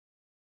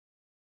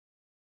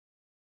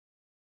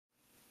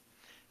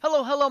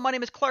Hello, hello, my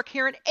name is Clark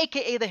Heron,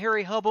 aka the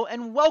Harry Hobo,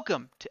 and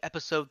welcome to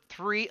episode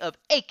 3 of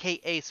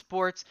AKA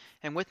Sports.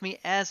 And with me,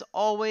 as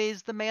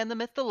always, the man, the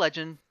myth, the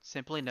legend,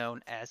 simply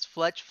known as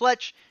Fletch.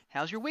 Fletch,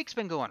 how's your week's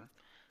been going?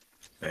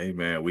 Hey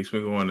man, week's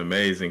been going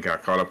amazing.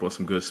 Got caught up on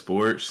some good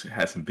sports.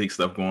 Had some big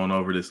stuff go on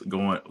over this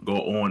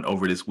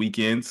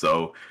weekend.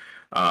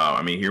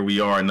 Here we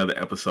are, another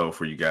episode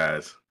for you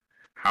guys.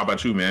 How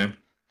about you, man?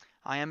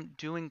 I am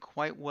doing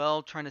quite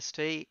well, trying to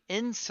stay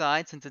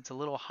inside since it's a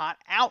little hot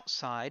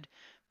outside,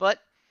 but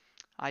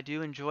I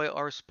do enjoy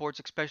our sports,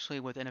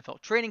 especially with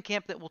NFL training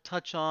camp that we'll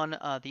touch on,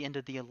 the end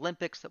of the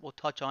Olympics that we'll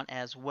touch on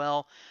as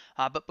well.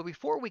 But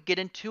before we get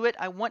into it,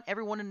 I want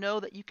everyone to know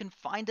that you can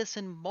find us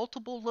in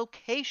multiple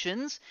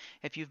locations.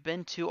 If you've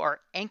been to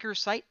our Anchor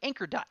site,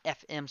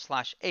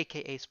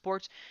 anchor.fm/aka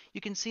sports, you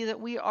can see that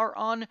we are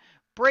on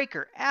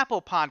Breaker,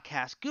 Apple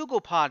Podcasts,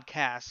 Google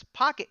Podcasts,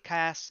 Pocket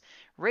Casts,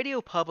 Radio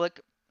Public,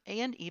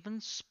 and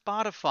even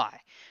Spotify.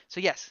 So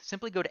yes,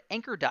 simply go to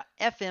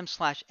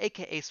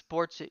anchor.fm/aka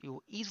sports. It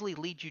will easily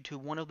lead you to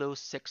one of those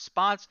 6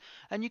 spots.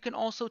 And you can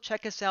also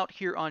check us out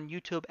here on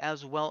YouTube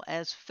as well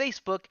as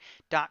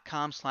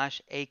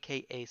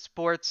facebook.com/aka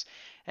sports.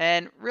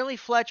 And really,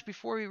 Fletch,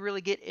 before we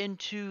really get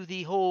into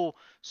the whole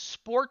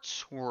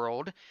sports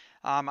world,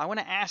 I want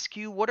to ask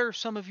you, what are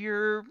some of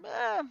your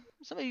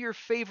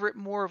favorite,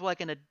 more of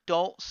like an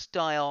adult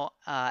style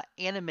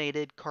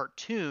animated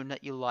cartoon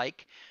that you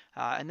like?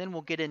 And then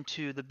we'll get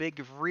into the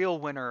big real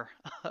winner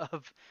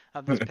of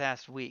this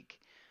past week.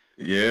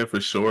 Yeah, for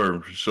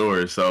sure, for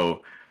sure.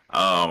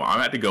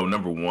 I'm at to go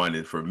number one,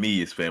 and for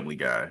me, it's Family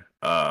Guy.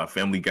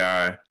 Family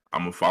Guy.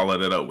 I'm gonna follow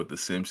that up with The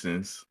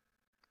Simpsons.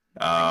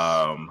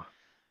 Nice. Um,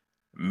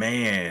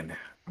 Man,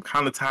 I'm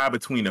kind of tied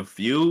between a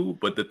few,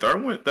 but the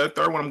third one,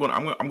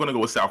 I'm gonna go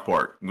with South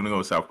Park. I'm gonna go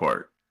with South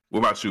Park. What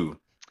about you?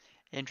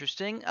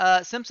 Interesting.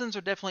 Simpsons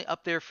are definitely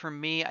up there for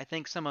me. I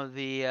think some of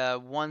the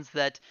ones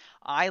that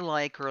I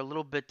like are a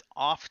little bit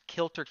off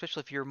kilter,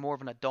 especially if you're more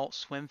of an Adult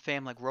Swim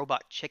fan, like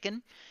Robot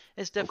Chicken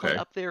is definitely Okay.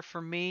 up there for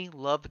me.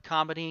 Love the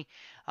comedy.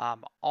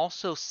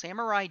 Also,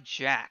 Samurai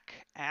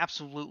Jack,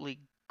 absolutely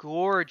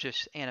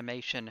gorgeous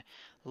animation.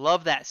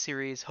 Love that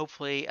series.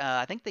 Hopefully,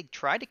 I think they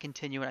tried to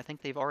continue, and I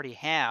think they've already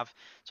have.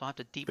 So I'll have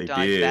to deep They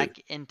dive did. back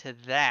into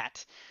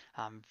that.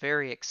 I'm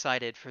very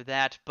excited for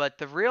that. But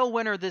the real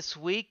winner this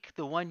week,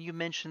 the one you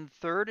mentioned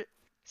third,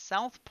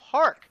 South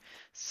Park,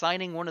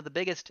 signing one of the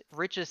biggest,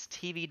 richest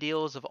TV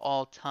deals of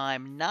all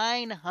time,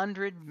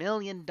 $900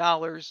 million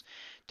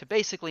to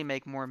basically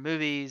make more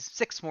movies,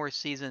 6 more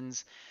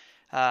seasons.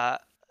 Uh,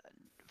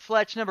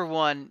 Fletch, number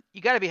one,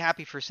 you got to be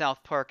happy for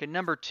South Park. And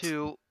number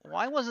two,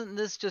 why wasn't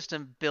this just a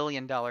 $1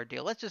 billion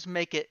deal? Let's just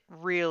make it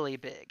really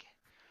big.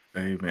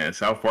 Hey man,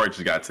 South Park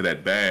just got to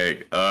that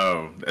bag.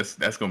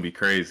 That's gonna be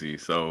crazy.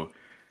 So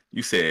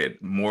you said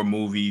more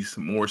movies,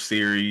 more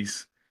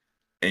series,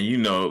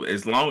 and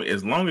as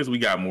long as we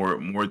got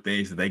more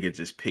things that they could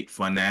just pick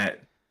fun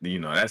at,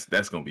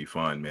 that's gonna be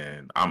fun,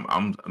 man.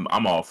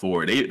 I'm all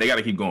for it. They got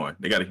to keep going.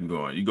 They got to keep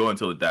going. You go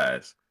until it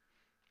dies.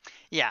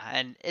 Yeah,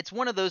 and it's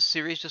one of those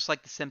series, just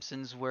like The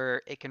Simpsons,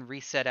 where it can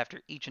reset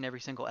after each and every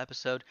single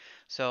episode.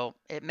 So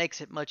it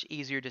makes it much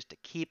easier just to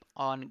keep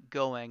on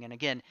going. And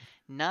again,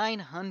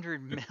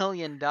 $900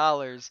 million,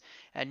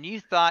 and you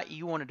thought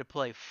you wanted to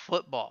play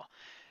football.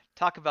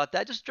 Talk about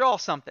that. Just draw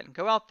something.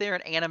 Go out there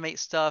and animate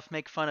stuff,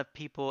 make fun of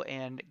people,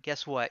 and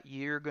guess what?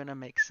 You're going to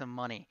make some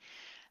money.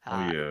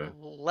 Oh yeah.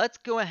 Let's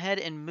go ahead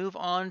and move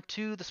on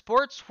to the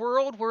sports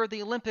world where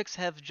the Olympics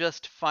have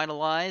just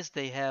finalized.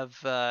 They have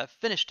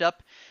finished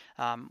up.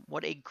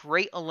 What a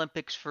great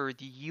Olympics for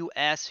the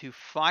U.S., who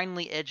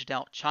finally edged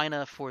out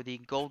China for the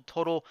gold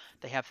total.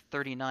 They have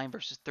 39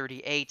 versus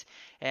 38,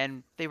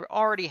 and they were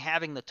already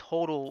having the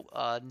total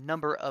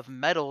number of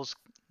medals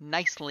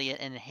nicely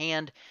in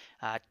hand,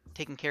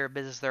 taking care of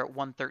business there at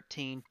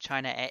 113,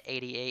 China at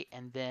 88,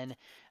 and then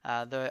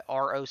the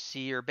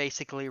ROC, or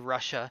basically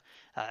Russia,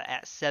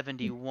 at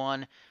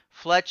 71.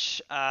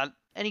 Fletch,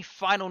 any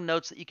final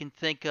notes that you can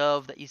think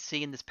of that you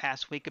see in this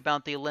past week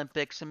about the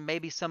Olympics, and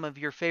maybe some of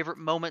your favorite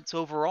moments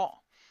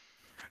overall?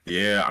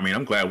 Yeah,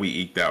 I'm glad we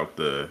eked out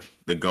the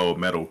gold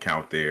medal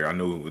count there. I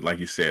knew, like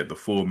you said, the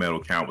full medal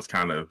count was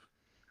kind of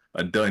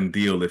a done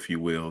deal, if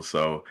you will.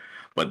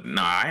 But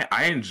nah,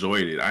 I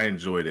enjoyed it. I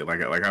enjoyed it.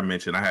 Like I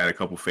mentioned, I had a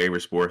couple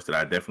favorite sports that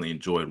I definitely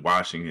enjoyed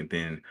watching, and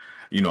then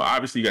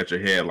obviously you got your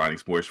headlining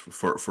sports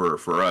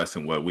for us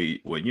and what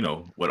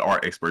our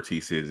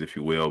expertise is, if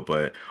you will.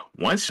 But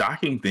one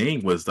shocking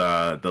thing was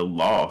the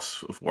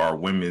loss for our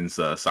women's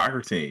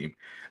soccer team,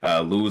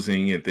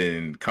 losing and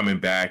then coming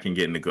back and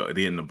getting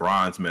the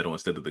bronze medal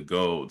instead of the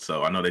gold.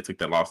 So I know they took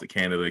that loss to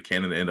Canada.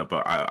 Canada ended up,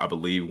 I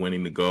believe,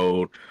 winning the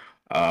gold.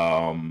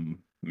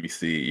 Let me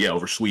see. Yeah,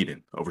 over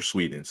Sweden.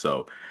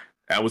 So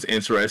that was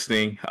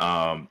interesting.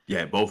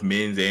 Yeah, both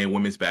men's and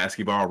women's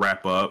basketball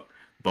wrap up.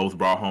 Both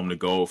brought home the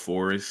gold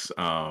for us.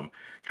 Kind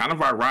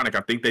of ironic.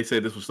 I think they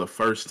said this was the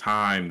first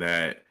time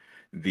that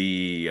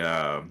the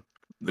uh,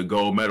 the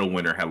gold medal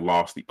winner had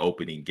lost the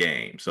opening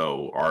game.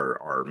 So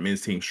our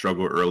men's team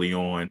struggled early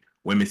on.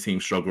 women's team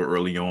struggled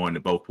early on. They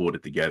both pulled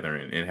it together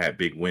and had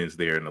big wins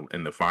there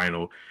in the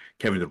final.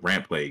 Kevin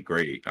Durant played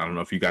great. I don't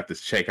know if you got to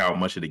check out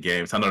much of the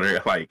games. I know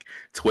they're like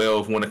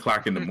 12, 1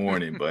 o'clock in the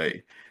morning, but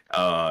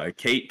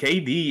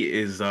KD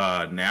is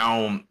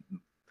now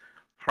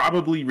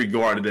probably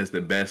regarded as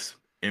the best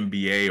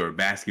NBA or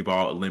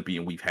basketball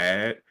Olympian we've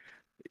had.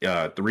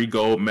 3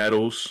 gold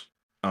medals.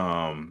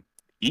 Um,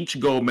 each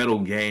gold medal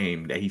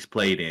game that he's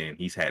played in,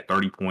 he's had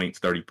 30 points,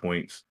 30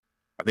 points.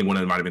 I think one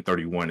of them might have been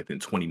 31 and then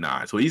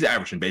 29. So he's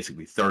averaging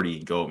basically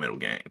 30 gold medal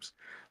games.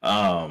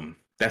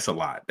 That's a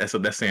lot. That's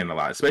saying a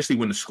lot, especially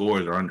when the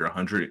scores are under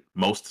 100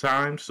 most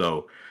times.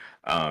 So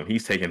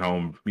he's taking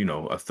home,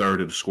 a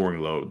third of the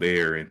scoring load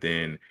there. And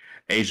then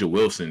Asia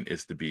Wilson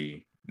is to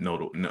be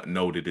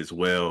noted as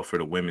well for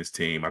the women's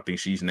team. I think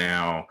she's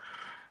now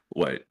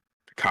what,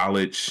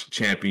 college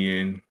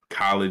champion,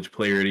 college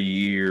player of the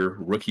year,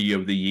 rookie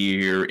of the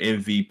year,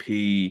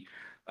 MVP,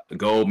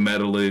 gold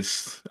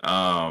medalist.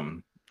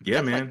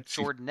 Yeah, That's like man.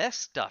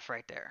 Jordan-esque stuff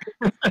right there.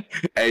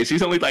 Hey,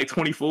 she's only like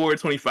 24,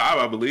 25,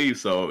 I believe.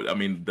 So, I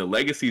mean, the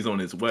legacy's on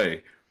its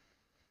way.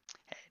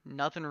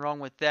 Nothing wrong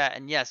with that.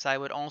 And yes, I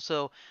would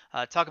also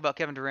talk about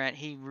Kevin Durant.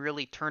 He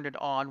really turned it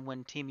on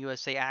when Team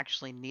USA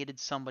actually needed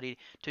somebody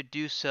to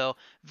do so.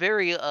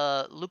 Very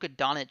Luka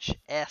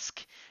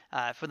Doncic-esque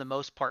for the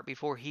most part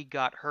before he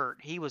got hurt.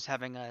 He was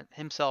having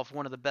himself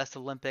one of the best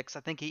Olympics. I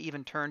think he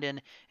even turned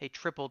in a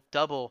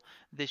triple-double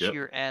this Yep.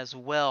 year as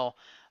well.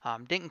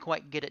 Didn't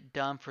quite get it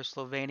done for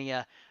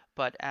Slovenia.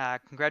 But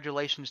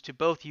congratulations to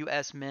both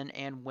U.S. men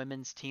and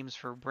women's teams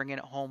for bringing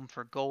it home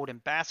for gold in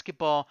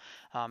basketball.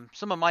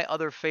 Some of my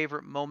other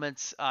favorite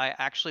moments, I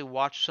actually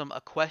watched some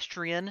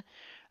equestrian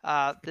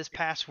this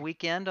past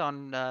weekend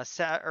on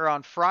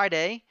on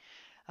Friday.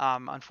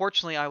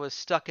 Unfortunately, I was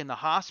stuck in the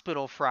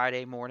hospital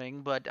Friday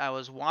morning, but I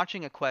was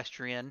watching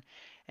equestrian,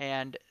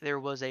 and there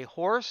was a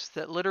horse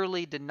that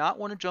literally did not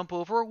want to jump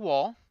over a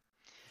wall.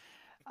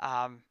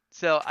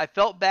 So I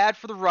felt bad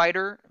for the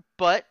rider,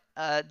 but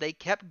they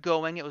kept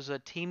going. It was a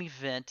team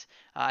event.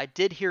 I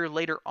did hear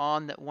later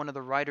on that one of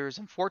the riders,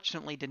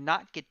 unfortunately, did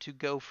not get to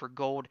go for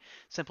gold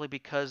simply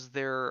because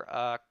their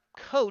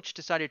coach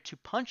decided to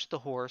punch the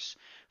horse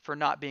for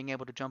not being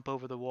able to jump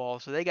over the wall.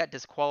 So they got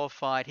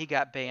disqualified. He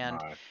got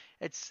banned. Uh,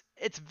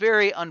 It's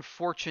very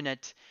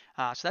unfortunate.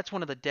 So that's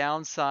one of the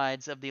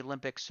downsides of the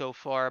Olympics so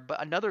far.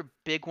 But another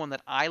big one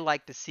that I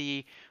like to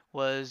see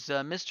was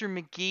Mr.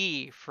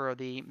 McGee for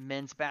the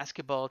men's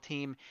basketball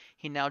team.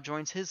 He now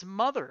joins his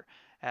mother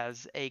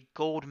as a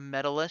gold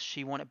medalist.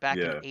 She won it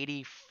back in yeah.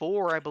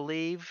 '84, I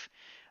believe,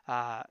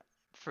 uh,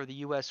 for the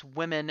U.S.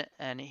 women,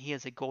 and he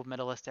is a gold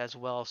medalist as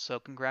well. So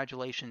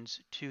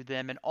congratulations to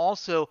them. And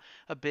also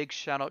a big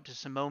shout out to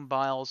Simone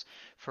Biles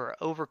for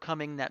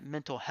overcoming that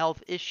mental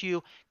health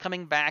issue,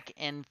 coming back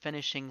and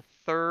finishing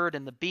third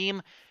in the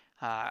beam.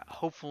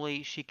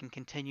 Hopefully she can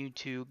continue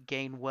to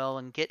gain well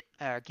and get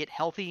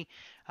healthy.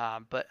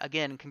 But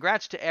again,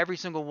 congrats to every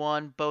single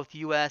one, both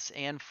U.S.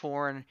 and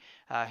foreign,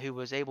 who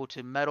was able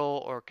to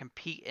medal or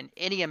compete in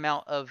any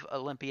amount of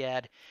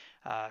Olympiad.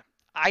 Uh,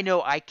 I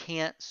know I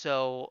can't,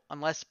 so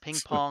unless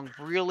ping pong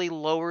really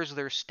lowers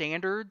their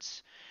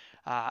standards,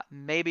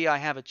 maybe I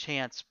have a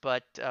chance.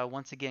 But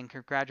once again,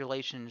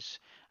 congratulations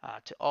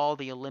to all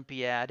the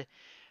Olympiad.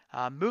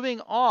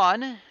 Moving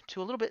on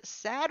to a little bit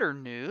sadder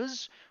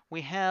news,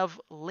 we have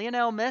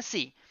Lionel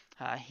Messi.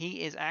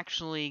 He is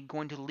actually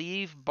going to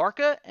leave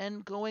Barca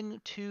and going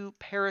to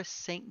Paris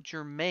Saint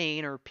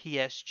Germain, or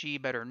PSG,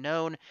 better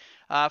known.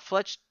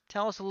 Fletch,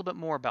 tell us a little bit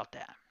more about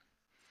that.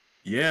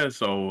 Yeah,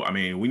 so I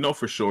mean, we know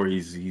for sure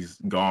he's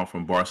gone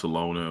from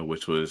Barcelona,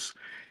 which was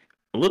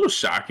a little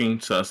shocking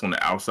to us on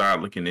the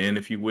outside looking in,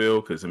 if you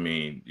will, because I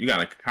mean, you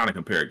gotta kind of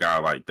compare a guy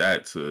like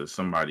that to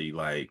somebody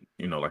like,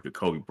 like a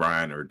Kobe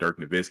Bryant or Dirk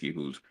Nowitzki,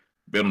 who's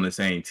been on the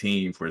same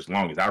team for as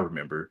long as I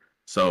remember.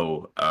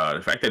 So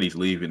the fact that he's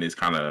leaving is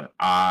kind of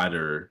odd,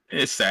 or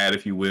it's sad,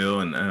 if you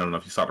will. And I don't know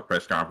if you saw the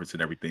press conference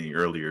and everything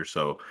earlier.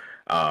 So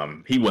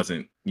he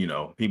wasn't,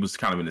 he was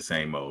kind of in the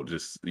same mode,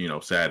 just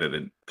sad that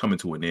it coming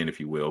to an end, if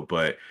you will.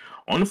 But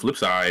on the flip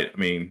side, I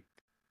mean,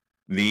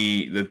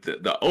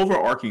 the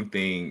overarching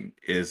thing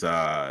is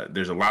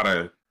there's a lot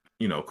of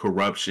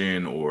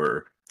corruption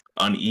or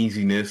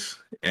uneasiness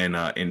in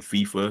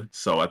FIFA.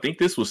 So I think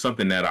this was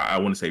something that I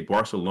want to say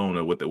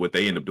Barcelona, what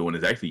they end up doing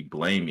is actually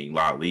blaming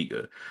La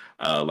Liga.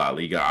 La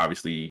Liga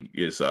obviously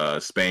is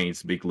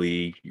Spain's big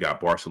league. You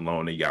got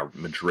Barcelona, you got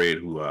Madrid,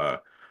 who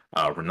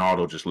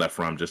Ronaldo just left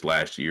from just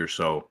last year.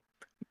 So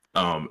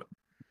um,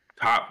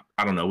 top,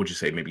 I don't know, would you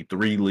say maybe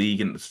three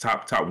league in the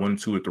top one,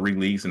 two, or three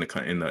leagues in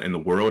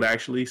the world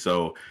actually.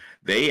 So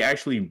they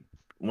actually,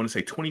 I want to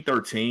say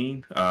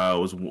 2013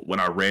 was when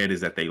I read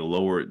is that they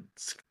lowered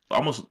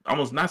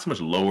almost not so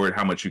much lowered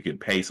how much you could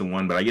pay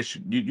someone, but I guess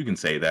you can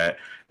say that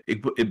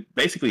it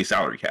basically a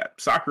salary cap.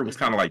 Soccer was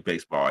kind Hmm. of like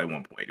baseball at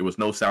one point. There was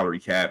no salary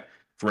cap,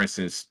 for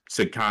instance,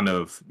 to kind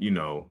of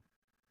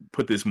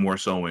put this more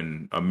so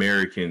in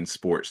American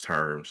sports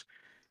terms.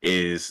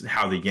 is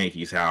how the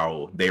Yankees,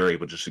 how they were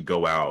able just to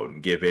go out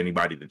and give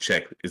anybody the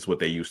check is what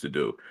they used to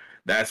do.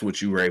 That's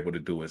what you were able to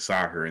do in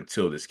soccer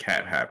until this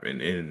cap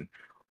happened. And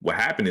what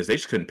happened is they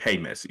just couldn't pay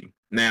Messi.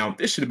 Now,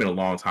 this should have been a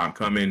long time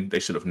coming. They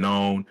should have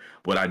known.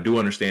 What I do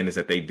understand is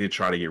that they did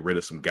try to get rid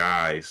of some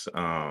guys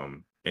out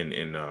in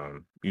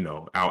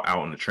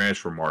the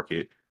transfer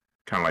market,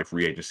 kind of like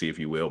free agency, if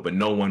you will. But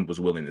no one was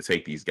willing to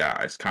take these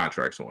guys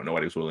contracts on.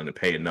 Nobody was willing to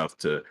pay enough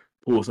to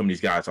pull some of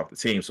these guys off the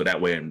team. So that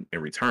way, in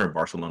return,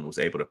 Barcelona was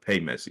able to pay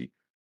Messi.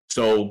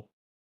 So,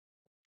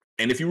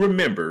 and if you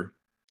remember,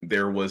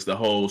 there was the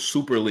whole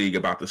Super League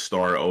about to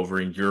start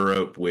over in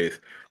Europe with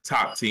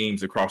top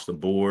teams across the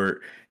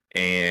board,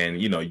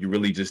 and you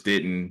really just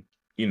didn't.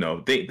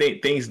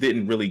 Things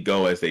didn't really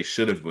go as they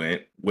should have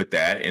went with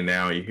that, and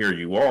now here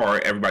you are.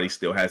 Everybody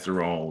still has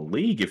their own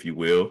league, if you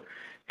will,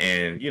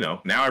 and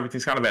now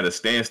everything's kind of at a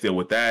standstill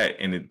with that,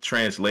 and it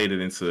translated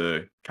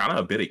into kind of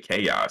a bit of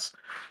chaos.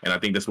 And I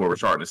think that's what we're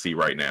starting to see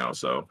right now.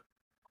 So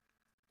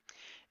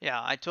Yeah,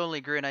 I totally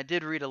agree, and I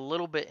did read a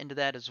little bit into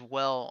that as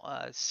well.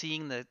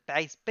 Seeing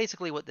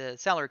basically what the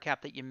salary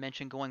cap that you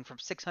mentioned going from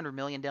 600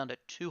 million down to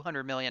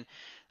 200 million,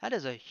 that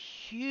is a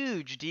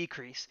huge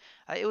decrease.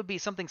 It would be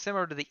something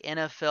similar to the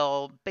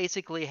NFL,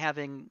 basically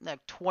having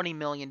like 20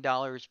 million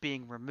dollars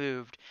being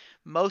removed.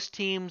 Most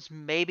teams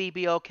maybe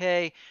be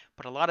okay,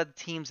 but a lot of the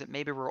teams that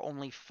maybe were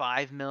only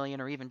 5 million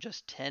or even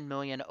just 10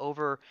 million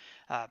over,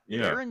 yeah,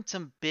 they're in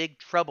some big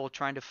trouble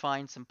trying to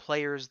find some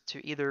players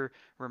to either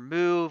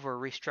remove or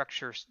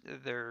restructure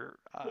their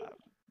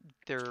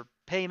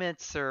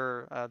payments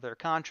or their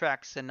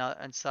contracts and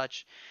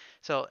such.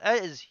 So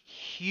that is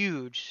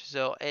huge.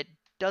 So it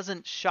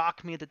doesn't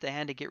shock me that they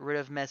had to get rid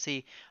of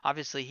Messi.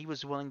 Obviously, he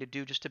was willing to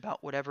do just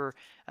about whatever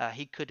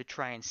he could to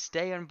try and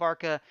stay in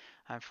Barca.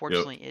 yep,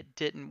 Unfortunately, it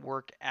didn't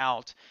work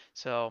out.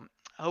 So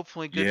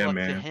hopefully, good yeah, luck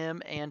to man.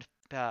 him and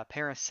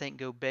Paris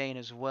Saint-Germain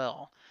as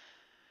well.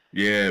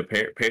 Yeah,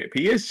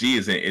 PSG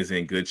is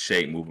in good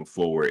shape moving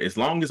forward. As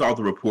long as all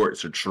the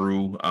reports are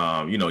true.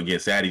 Again,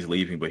 Sadie's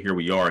leaving, but here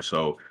we are.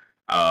 So,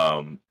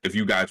 if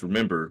you guys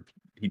remember,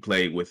 he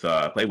played with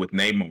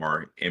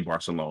Neymar in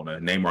Barcelona.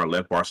 Neymar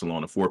left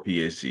Barcelona for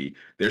PSG.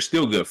 They're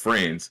still good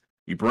friends.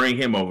 You bring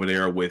him over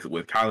there with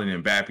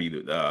Kylian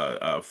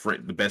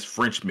Mbappe, the best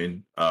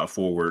Frenchman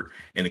forward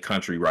in the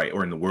country, right,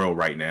 or in the world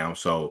right now.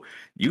 So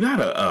you got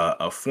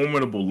a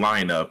formidable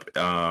lineup.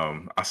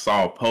 I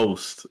saw a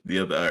post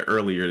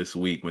earlier this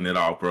week when it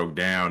all broke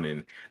down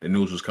and the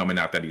news was coming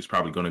out that he's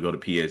probably going to go to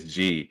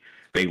PSG.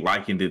 They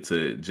likened it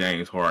to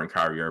James Harden,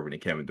 Kyrie Irving,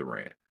 and Kevin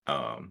Durant.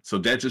 So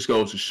that just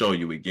goes to show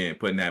you again,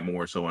 putting that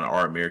more so in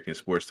our American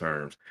sports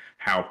terms,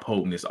 how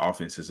potent this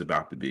offense is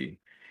about to be.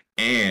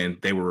 And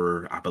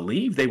I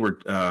believe they were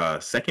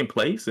second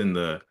place in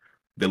the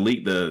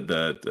league,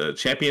 the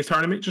Champions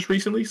tournament just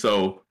recently.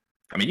 So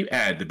I mean, you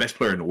add the best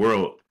player in the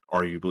world,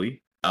 arguably.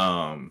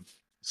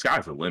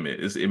 Sky's the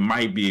limit. It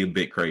might be a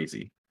bit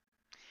crazy.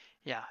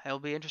 Yeah, it'll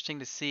be interesting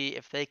to see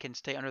if they can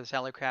stay under the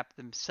salary cap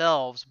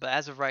themselves. But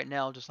as of right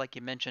now, just like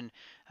you mentioned,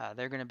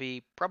 they're going to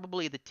be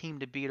probably the team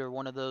to beat or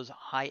one of those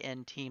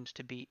high-end teams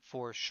to beat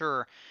for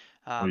sure.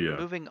 Oh yeah.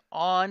 Moving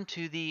on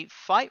to the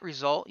fight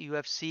result,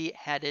 UFC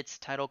had its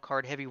title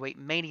card heavyweight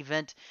main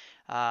event,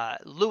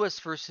 Lewis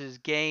versus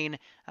Gain.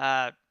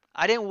 I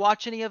didn't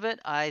watch any of it.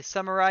 I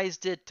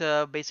summarized it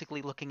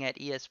basically looking at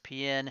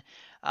ESPN.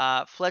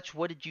 Fletch,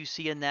 what did you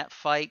see in that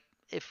fight,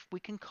 if we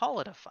can call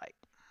it a fight?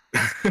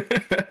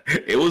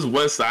 It was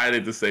one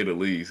sided to say the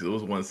least. It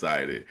was one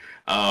sided.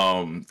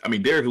 I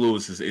mean, Derek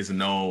Lewis is a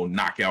known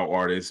knockout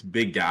artist,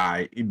 big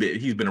guy.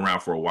 He's been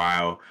around for a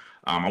while.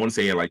 I want to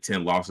say he had like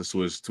 10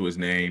 losses to his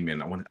name,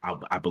 and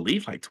I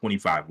believe like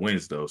 25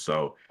 wins though.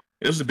 So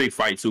it was a big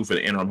fight too for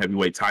the interim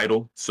heavyweight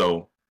title.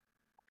 So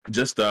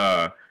just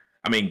I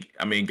mean,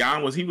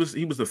 Gon was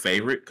the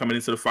favorite coming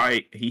into the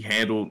fight. He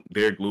handled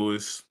Derek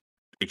Lewis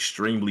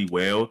extremely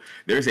well.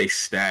 There's a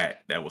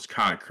stat that was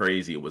kind of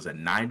crazy. It was a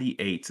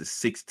 98 to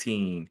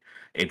 16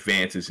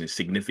 advances in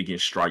significant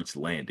strikes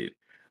landed.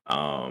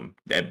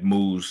 That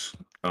moves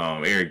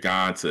Eric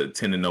Gon to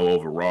 10 and 0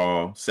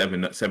 overall,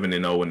 7 and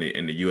 0 in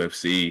the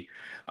UFC.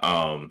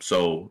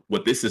 So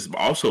what this is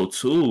also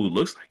too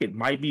looks like it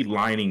might be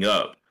lining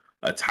up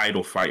a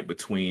title fight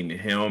between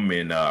him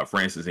and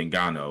Francis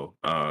Ngannou,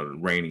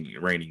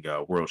 reigning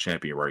world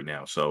champion right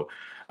now. So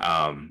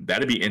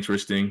that'd be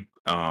interesting.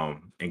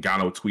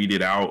 Ngannou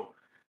tweeted out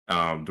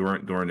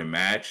during the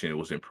match and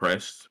was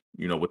impressed,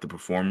 with the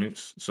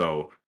performance.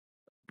 So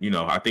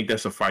I think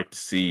that's a fight to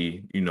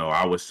see.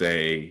 I would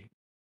say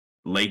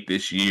late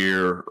this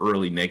year,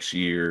 early next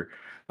year.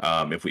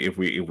 If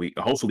we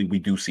hopefully we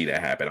do see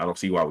that happen. I don't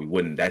see why we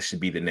wouldn't. That should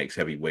be the next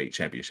heavyweight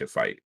championship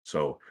fight.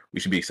 So we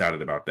should be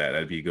excited about that.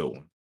 That'd be a good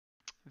one.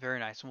 Very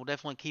nice. And we'll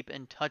definitely keep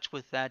in touch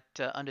with that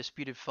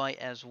undisputed fight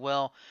as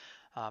well.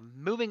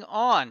 Moving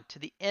on to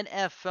the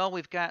NFL,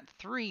 we've got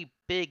three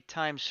big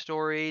time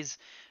stories.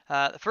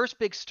 The first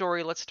big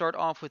story, let's start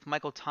off with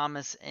Michael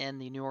Thomas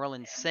and the New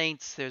Orleans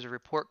Saints. There's a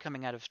report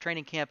coming out of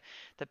training camp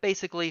that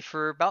basically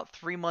for about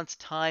 3 months'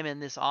 time in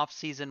this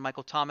offseason,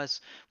 Michael Thomas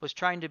was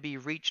trying to be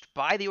reached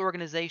by the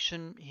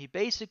organization. He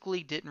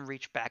basically didn't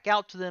reach back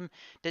out to them,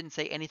 didn't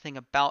say anything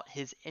about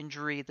his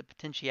injury, the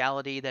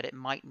potentiality that it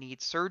might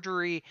need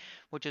surgery,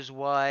 which is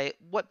what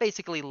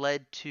basically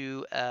led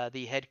to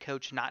the head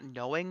coach not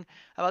knowing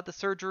about the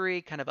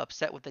surgery, kind of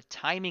upset with the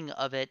timing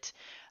of it.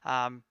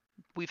 Um,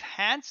 we've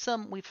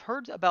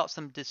heard about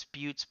some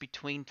disputes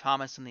between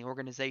Thomas and the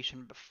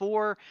organization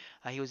before.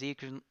 He was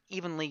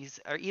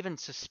even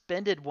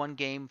suspended one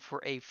game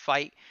for a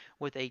fight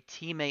with a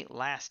teammate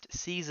last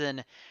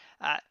season.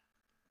 Uh,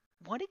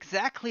 what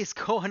exactly is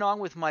going on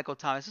with Michael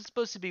Thomas? He's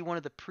supposed to be one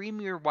of the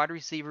premier wide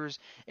receivers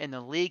in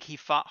the league. He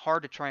fought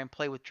hard to try and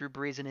play with Drew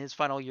Brees in his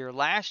final year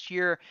last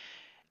year,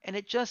 and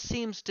it just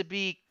seems to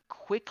be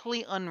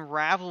quickly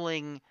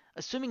unraveling,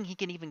 assuming he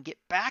can even get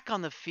back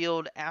on the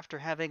field after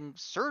having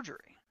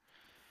surgery.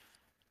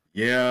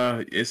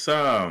 Yeah, it's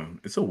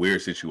a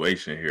weird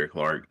situation here,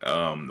 Clark.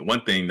 The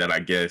one thing that I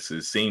guess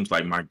it seems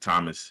like Mike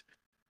Thomas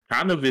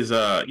kind of is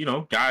a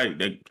guy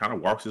that kind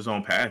of walks his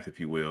own path, if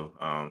you will.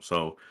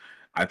 So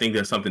I think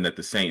that's something that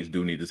the Saints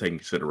do need to take in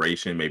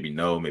consideration. Maybe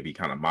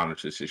kind of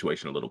monitor the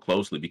situation a little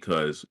closely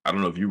because I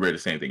don't know if you read the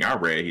same thing I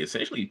read.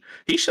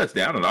 He shuts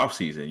down an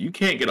offseason. You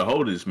can't get a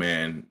hold of this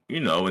man,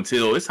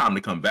 until it's time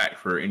to come back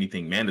for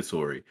anything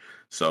mandatory.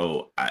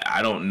 So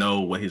I don't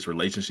know what his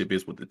relationship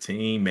is with the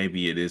team.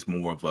 Maybe it is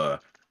more of a,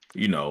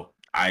 you know,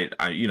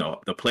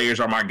 the players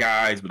are my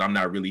guys, but I'm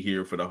not really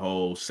here for the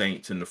whole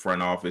Saints in the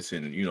front office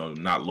and,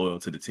 not loyal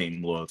to the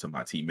team, loyal to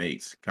my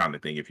teammates kind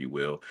of thing, if you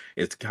will.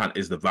 It's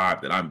the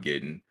vibe that I'm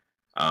getting.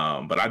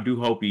 But I do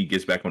hope he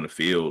gets back on the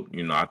field.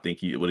 I think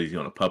what is he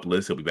on a pup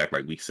list? He'll be back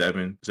like week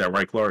 7. Is that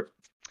right, Clark?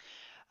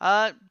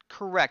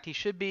 Correct. He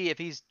should be if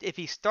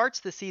he starts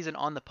the season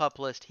on the pup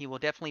list, he will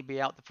definitely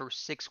be out the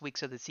first 6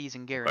 weeks of the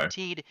season Okay.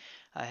 guaranteed.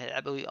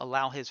 I believe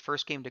allow his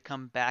first game to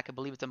come back. I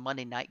believe it's a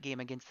Monday night game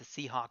against the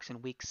Seahawks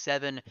in Week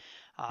 7,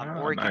 Ah,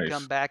 or he could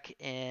come nice. back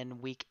in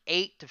Week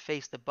 8 to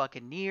face the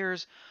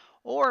Buccaneers.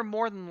 Or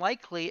more than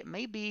likely, it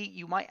may be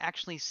you might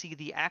actually see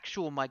the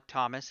actual Mike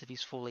Thomas, if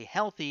he's fully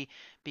healthy,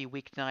 be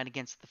Week 9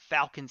 against the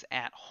Falcons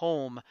at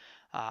home.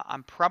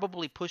 I'm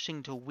probably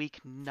pushing to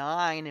week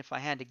 9 if I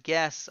had to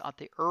guess at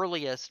the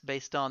earliest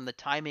based on the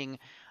timing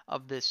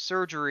of this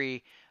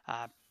surgery.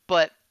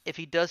 But if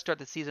he does start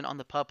the season on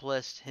the pup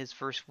list, his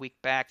first week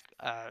back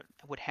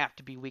would have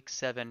to be week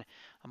 7,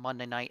 a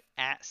Monday night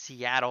at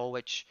Seattle,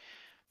 which,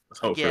 Let's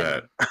hope for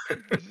again, that.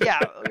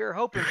 yeah, you're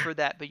hoping for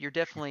that, but you're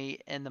definitely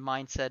in the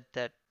mindset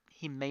that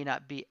he may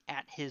not be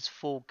at his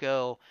full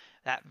go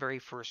that very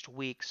first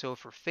week. So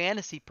for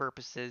fantasy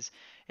purposes,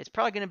 it's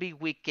probably going to be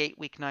week 8,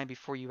 week 9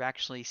 before you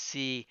actually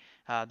see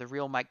the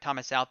real Mike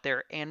Thomas out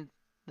there. And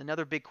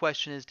another big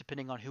question is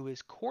depending on who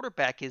his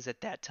quarterback is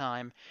at that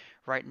time.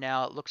 Right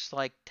now, it looks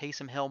like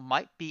Taysom Hill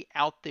might be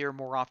out there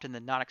more often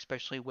than not,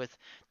 especially with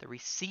the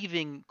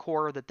receiving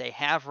core that they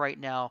have right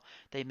now.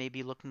 They may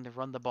be looking to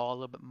run the ball a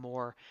little bit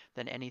more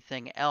than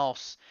anything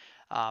else.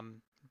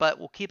 But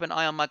we'll keep an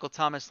eye on Michael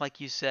Thomas, like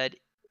you said.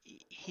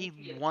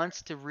 He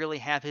wants to really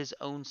have his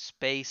own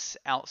space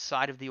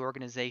outside of the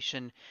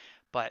organization,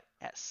 but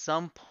at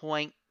some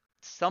point,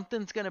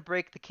 something's going to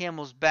break the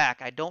camel's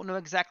back. I don't know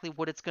exactly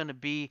what it's going to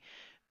be,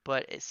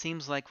 but it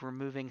seems like we're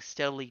moving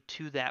steadily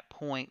to that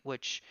point,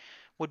 which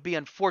would be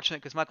unfortunate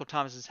because Michael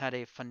Thomas has had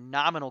a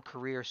phenomenal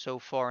career so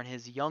far in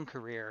his young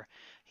career.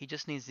 He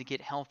just needs to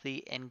get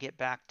healthy and get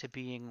back to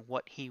being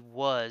what he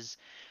was.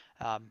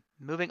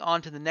 Moving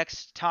on to the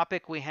next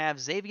topic, we have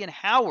Xavier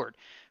Howard.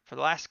 For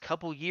the last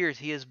couple years,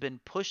 he has been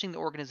pushing the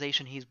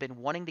organization. He's been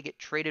wanting to get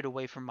traded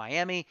away from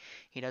Miami.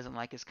 He doesn't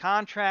like his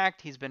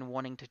contract. He's been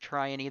wanting to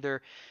try and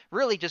either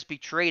really just be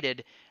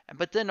traded,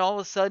 but then all of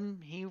a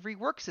sudden he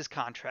reworks his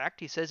contract.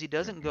 He says he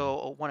doesn't Mhm.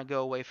 go want to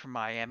go away from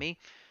Miami.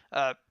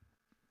 Uh,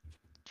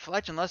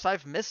 Fletch, unless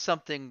I've missed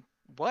something,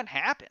 what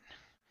happened?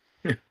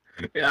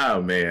 Yeah,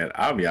 oh, man.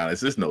 I'll be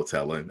honest. There's no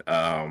telling.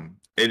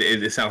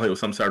 It sounds like it was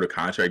some sort of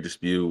contract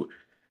dispute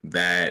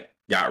that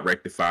got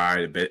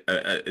rectified, but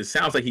it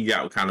sounds like he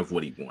got kind of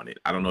what he wanted.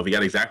 I don't know if he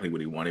got exactly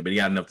what he wanted, but he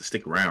got enough to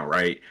stick around,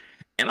 right?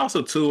 And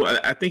also, too,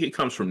 I think it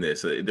comes from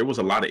this. There was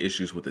a lot of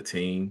issues with the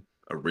team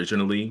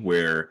originally,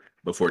 where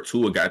before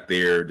Tua got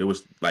there, there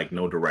was like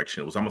no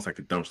direction. It was almost like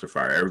a dumpster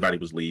fire. Everybody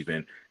was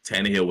leaving.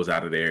 Tannehill was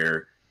out of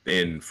there.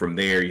 Then from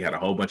there, you had a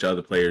whole bunch of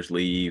other players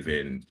leave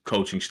and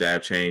coaching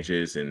staff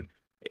changes, and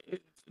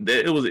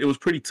it was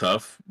pretty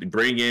tough. You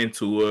bring in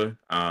Tua,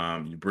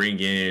 you bring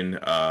in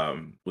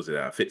was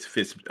it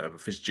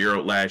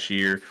Fitzgerald last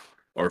year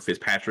or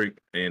Fitzpatrick,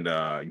 and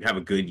you have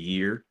a good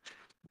year,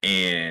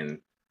 and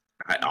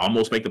I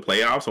almost make the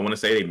playoffs. I want to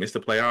say they missed the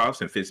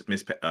playoffs, and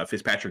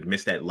Fitzpatrick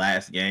missed that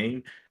last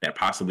game that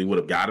possibly would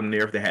have got him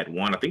there if they had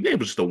won. I think they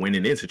were just a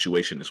winning in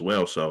situation as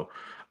well. So,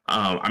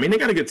 I mean, they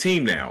got a good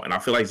team now, and I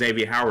feel like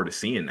Xavier Howard is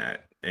seeing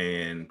that,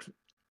 and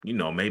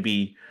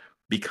maybe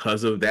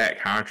because of that,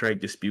 contract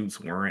disputes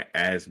weren't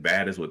as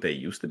bad as what they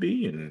used to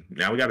be, and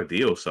now we got a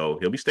deal, so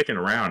he'll be sticking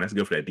around. That's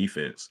good for that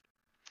defense.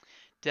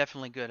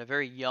 Definitely good. A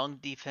very young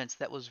defense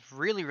that was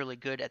really, really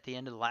good at the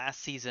end of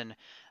last season.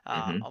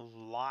 Hmm. A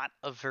lot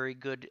of very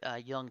good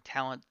young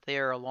talent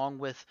there, along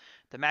with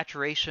the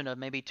maturation of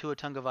maybe Tua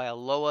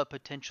Tagovailoa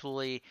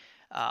potentially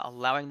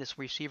allowing this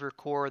receiver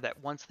core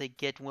that once they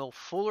get Will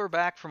Fuller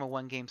back from a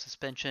one-game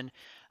suspension,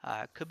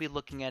 could be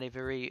looking at a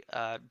very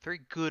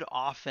good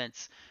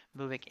offense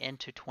moving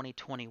into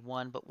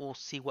 2021. But we'll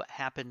see what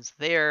happens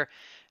there.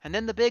 And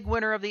then the big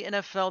winner of the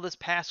NFL this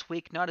past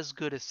week, not as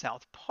good as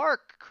South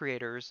Park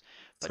creators,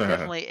 but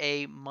definitely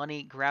a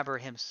money grabber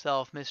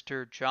himself,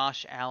 Mr.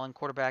 Josh Allen,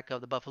 quarterback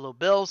of the Buffalo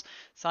Bills,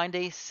 signed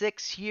a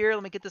 6-year,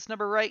 let me get this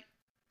number right,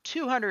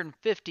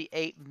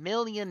 $258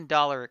 million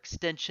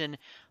extension.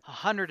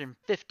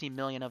 $150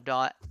 million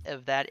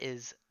of that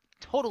is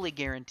totally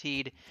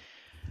guaranteed.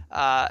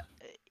 Uh,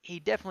 he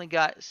definitely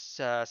got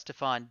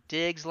Stephon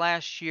Diggs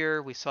last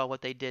year. We saw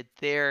what they did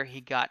there.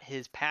 He got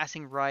his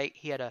passing right.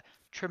 He had a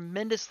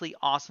tremendously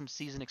awesome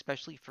season,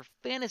 especially for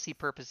fantasy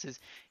purposes.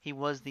 He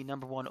was the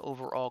number one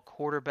overall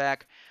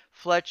quarterback.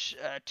 Fletch,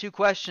 two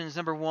questions.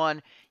 Number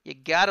one, you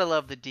gotta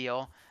love the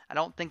deal. I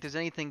don't think there's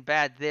anything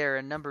bad there.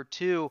 And number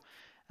two,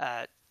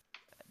 uh,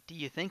 do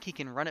you think he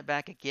can run it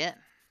back again?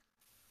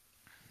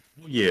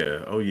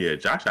 Yeah, oh yeah.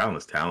 Josh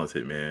Allen's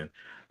talented, man.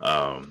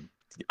 Um,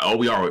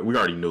 we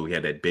already knew he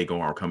had that big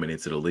arm coming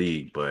into the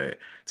league, but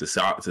to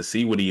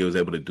see what he was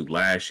able to do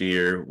last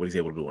year, what he's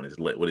able to do on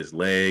with his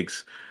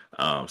legs,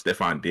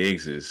 Stephon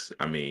Diggs is,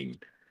 I mean,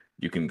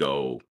 you can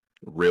go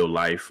real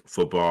life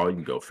football, you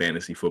can go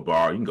fantasy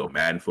football, you can go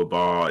Madden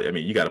football. I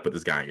mean, you got to put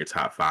this guy in your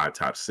top five,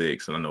 top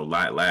six. And I know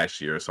last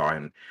year I saw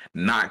him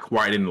not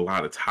quite in a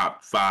lot of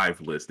top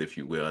five lists, if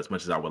you will, as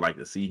much as I would like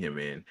to see him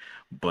in.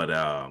 But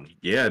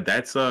yeah,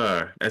 that's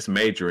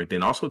major. And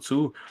then also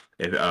too,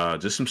 if,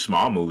 just some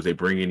small moves. They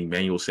bring in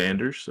Emmanuel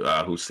Sanders,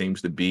 who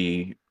seems to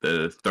be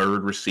the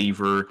third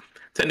receiver.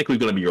 Technically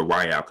going to be your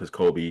wideout because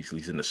Cole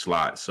Beasley's in the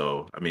slot.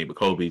 So I mean, but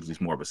Cole Beasley's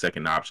more of a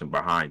second option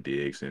behind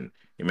Diggs, and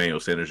Emmanuel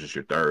Sanders is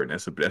your third. And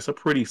that's a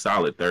pretty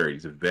solid third.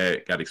 He's a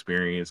vet, got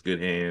experience,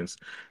 good hands,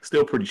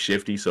 still pretty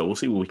shifty. So we'll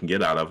see what we can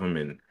get out of him.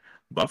 And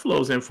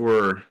Buffalo's in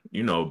for,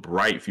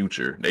 bright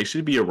future. They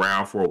should be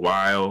around for a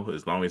while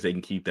as long as they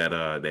can keep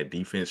that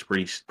defense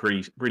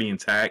pretty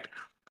intact.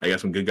 I got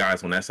some good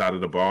guys on that side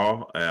of the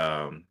ball.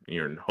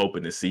 You're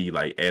hoping to see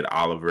like Ed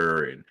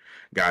Oliver and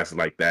guys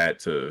like that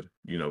to,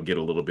 get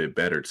a little bit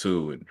better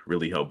too and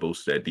really help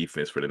boost that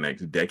defense for the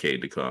next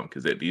decade to come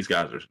because these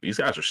guys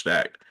are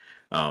stacked.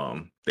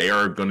 They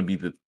are going to be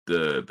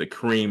the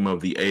cream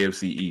of the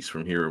AFC East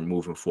from here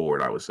moving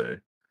forward, I would say.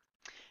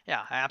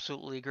 Yeah, I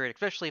absolutely agree.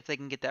 Especially if they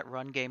can get that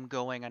run game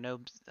going. I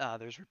know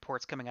there's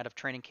reports coming out of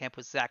training camp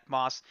with Zach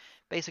Moss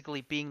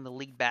basically being the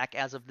lead back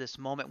as of this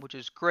moment, which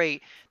is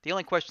great. The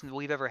only question that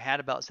we've ever had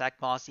about Zach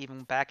Moss,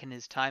 even back in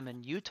his time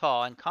in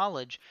Utah in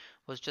college,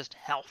 was just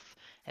health.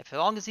 As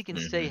long as he can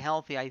stay Hmm.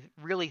 healthy, I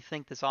really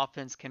think this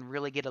offense can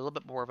really get a little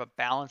bit more of a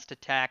balanced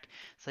attack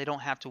so they don't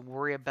have to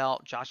worry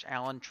about Josh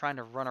Allen trying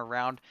to run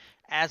around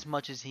as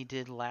much as he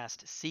did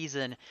last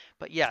season.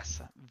 But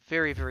yes,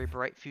 very, very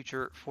bright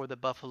future for the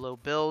Buffalo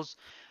Bills.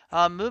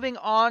 Moving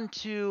on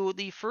to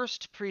the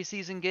first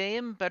preseason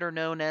game, better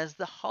known as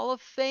the Hall of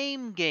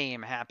Fame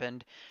game,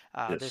 happened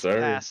Yes, this sir.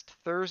 past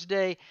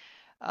Thursday.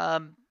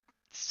 Um,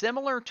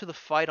 Similar to the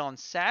fight on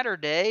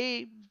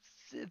Saturday,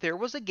 there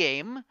was a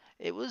game.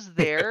 It was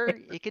there.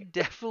 It could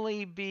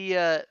definitely be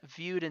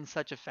viewed in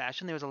such a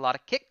fashion. There was a lot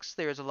of kicks.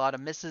 There was a lot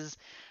of misses.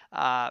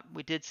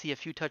 We did see a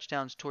few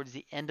touchdowns towards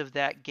the end of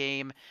that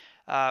game.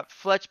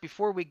 Fletch,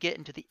 before we get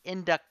into the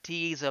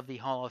inductees of the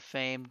Hall of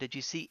Fame, did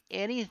you see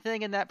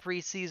anything in that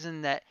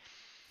preseason that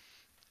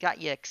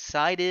got you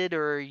excited,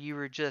 or you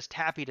were just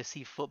happy to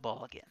see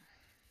football again?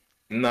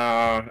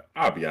 Nah,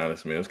 I'll be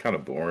honest, man. It was kind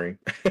of boring.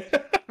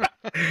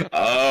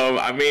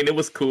 I mean, it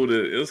was cool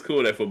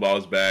that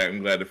football's back. I'm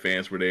glad the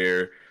fans were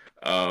there.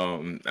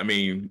 I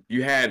mean,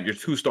 you had your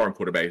two starting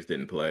quarterbacks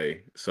didn't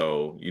play,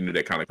 so you knew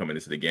that kind of coming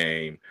into the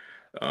game.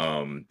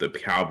 The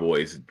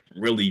Cowboys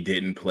really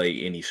didn't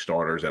play any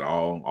starters at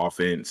all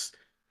offense.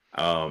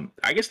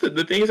 I guess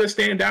the things that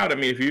stand out. I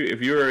mean,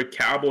 if you're a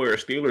Cowboy or a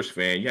Steelers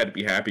fan, you had to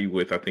be happy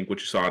with I think what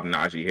you saw in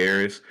Najee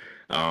Harris.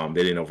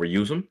 They didn't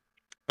overuse him.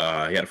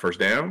 He had a first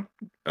down.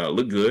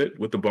 Looked good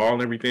with the ball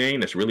and everything.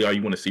 That's really all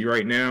you want to see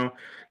right now.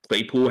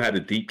 Claypool had a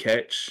deep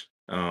catch.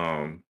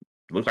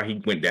 Looks like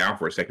he went down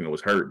for a second and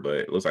was hurt, but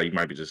it looks like he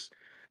might be just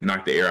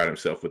knocked the air out of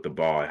himself with the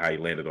ball, how he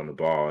landed on the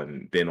ball.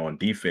 And then on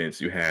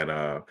defense, you had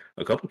a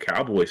couple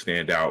Cowboys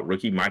stand out.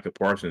 Rookie Micah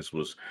Parsons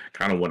was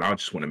kind of one I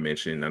just want to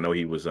mention. I know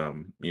he was,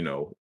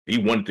 he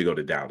wanted to go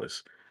to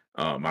Dallas.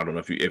 I don't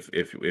know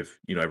if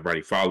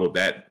everybody followed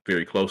that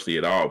very closely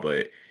at all,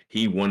 but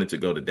he wanted to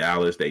go to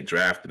Dallas. They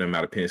drafted him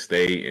out of Penn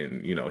State,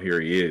 and here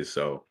he is.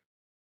 So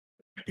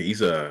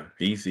he's a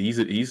beast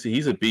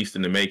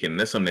in the making. And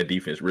that's something that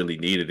defense really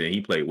needed, and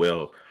he played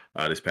well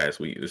this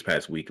past week. This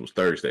past week it was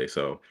Thursday,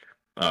 so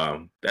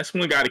that's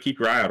one guy to keep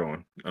your eye out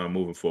on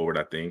moving forward.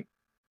 I think.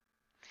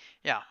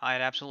 Yeah,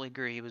 I'd absolutely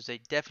agree. He was a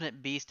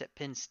definite beast at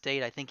Penn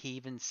State. I think he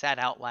even sat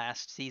out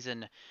last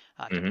season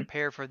to Hmm.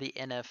 prepare for the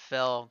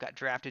NFL. Got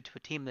drafted to a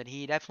team that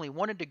he definitely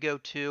wanted to go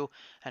to,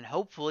 and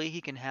hopefully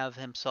he can have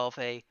himself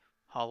a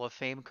Hall of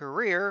Fame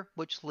career,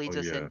 which Oh leads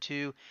us yeah.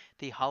 into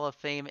the Hall of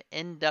Fame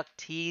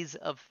inductees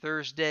of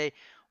Thursday.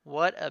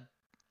 What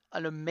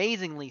an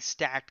amazingly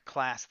stacked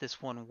class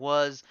this one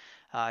was.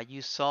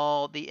 You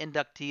saw the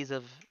inductees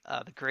of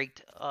the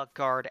great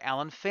guard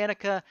Alan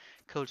Faneca,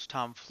 Coach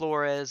Tom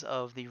Flores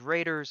of the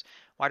Raiders,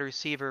 wide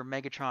receiver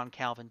Megatron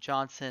Calvin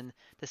Johnson,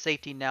 the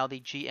safety now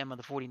the GM of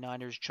the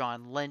 49ers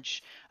John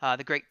Lynch,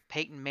 the great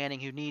Peyton Manning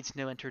who needs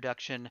no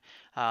introduction,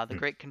 the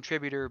great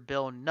contributor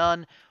Bill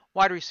Nunn,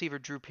 wide receiver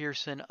Drew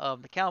Pearson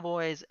of the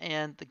Cowboys,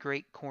 and the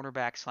great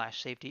cornerback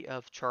slash safety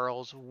of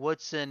Charles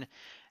Woodson.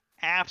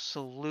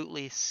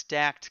 Absolutely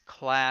stacked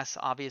class,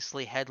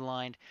 obviously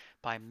headlined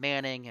by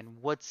Manning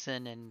and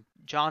Woodson and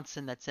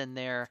Johnson that's in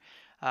there.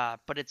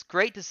 But it's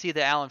great to see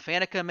that Alan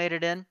Faneca made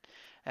it in.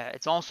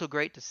 It's also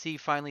great to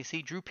finally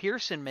see Drew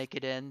Pearson make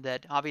it in.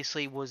 That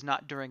obviously was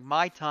not during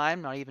my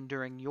time, not even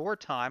during your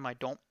time, I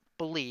don't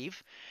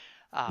believe.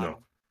 No.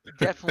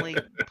 Definitely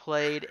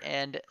played,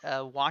 and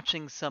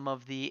watching some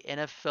of the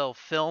NFL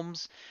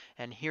films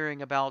and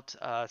hearing about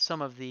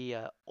some of the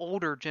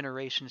older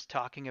generations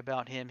talking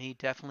about him, he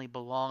definitely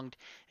belonged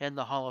in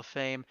the Hall of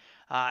Fame.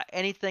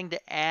 Anything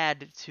to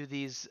add to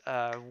these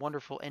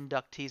wonderful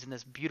inductees in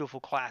this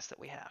beautiful class that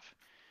we have?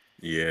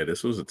 Yeah,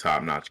 this was a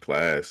top-notch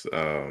class.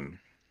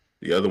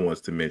 The other ones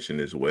to mention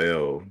as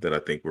well that I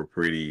think were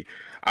pretty.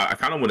 I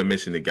kind of want to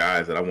mention the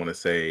guys that I want to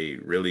say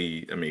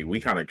really. I mean, we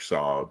kind of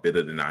saw a bit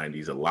of the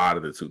 '90s, a lot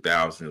of the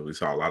 2000s. We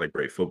saw a lot of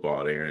great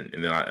football there,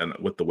 and then and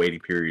with the waiting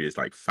period is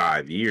like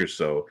 5 years.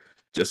 So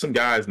just some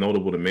guys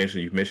notable to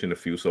mention. You've mentioned a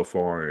few so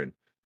far, and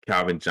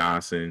Calvin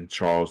Johnson,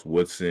 Charles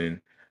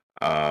Woodson.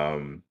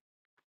 Um,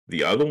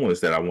 the other ones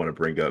that I want to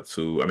bring up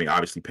too, I mean,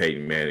 obviously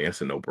Peyton Manning, that's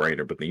a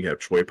no-brainer. But then you have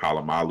Troy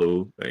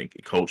Polamalu and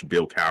Coach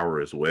Bill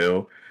Cowher as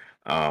well.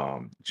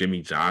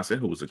 Jimmy Johnson,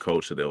 who was the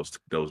coach of those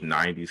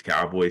 '90s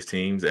Cowboys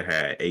teams that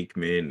had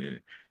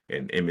Aikman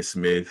and Emmitt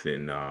Smith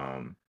and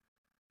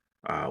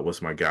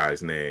what's my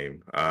guy's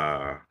name?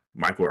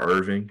 Michael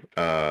Irvin.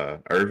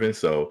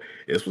 So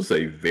this was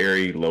a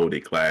very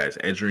loaded class.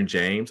 Edgerrin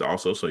James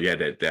also. So you had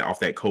that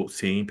off that Colts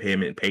team,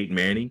 Peyton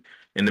Manning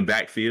in the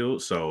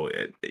backfield. So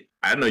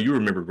I know you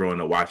remember growing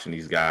up watching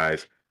these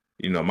guys.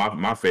 You know,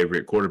 my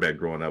favorite quarterback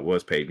growing up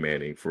was Peyton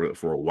Manning for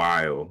a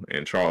while,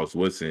 and Charles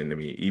Woodson. I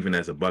mean, even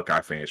as a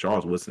Buckeye fan,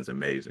 Charles Woodson's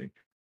amazing.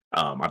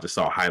 I just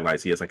saw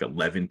highlights. He has like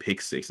 11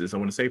 pick sixes, I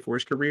want to say, for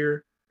his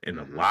career, and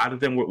a Hmm. lot of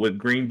them were with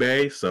Green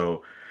Bay.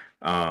 So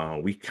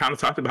we kind of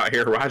talked about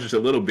Aaron Rodgers a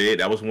little bit.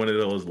 That was one of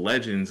those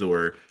legends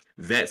or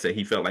vets that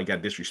he felt like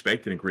got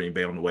disrespected in Green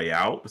Bay on the way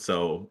out.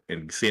 So,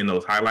 and seeing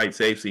those highlight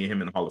saves, seeing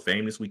him in the Hall of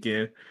Fame this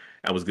weekend,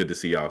 that was good to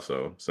see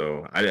also.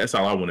 So, that's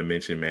all I want to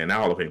mention, man. That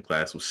Hall of Fame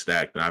class was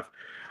stacked. And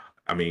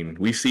I mean,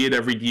 we see it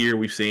every year.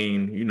 We've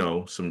seen,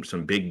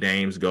 some big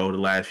names go the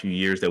last few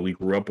years that we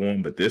grew up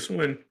on, but this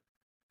one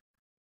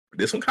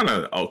kind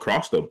of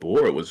across the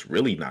board was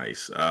really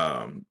nice.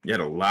 You had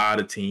a lot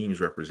of teams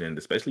represented,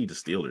 especially the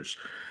Steelers,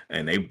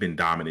 and they've been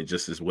dominant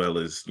just as well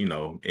as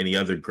any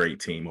other great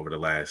team over the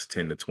last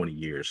 10 to 20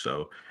 years.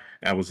 So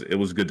it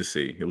was good to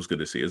see. It was good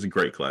to see. It was a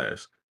great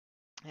class.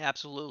 Yeah,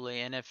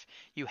 absolutely. And if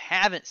you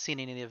haven't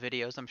seen any of the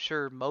videos, I'm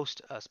sure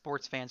most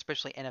sports fans,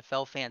 especially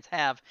NFL fans,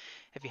 have.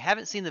 If you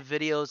haven't seen the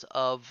videos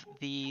of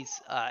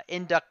these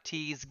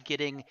inductees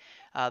getting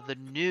the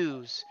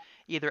news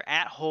either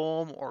at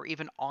home or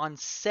even on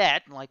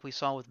set, like we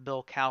saw with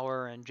Bill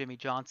Cowher and Jimmy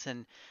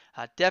Johnson,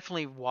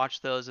 definitely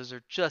watch those. Those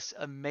are just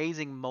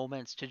amazing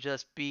moments to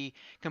just be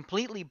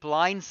completely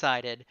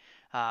blindsided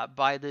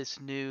by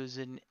this news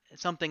and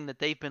something that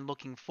they've been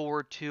looking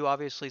forward to.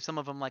 Obviously, some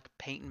of them, like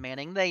Peyton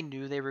Manning, they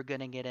knew they were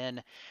going to get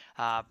in.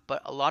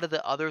 But a lot of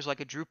the others,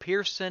 like a Drew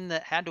Pearson,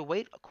 that had to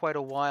wait quite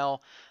a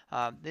while.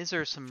 These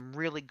are some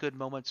really good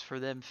moments for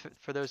them,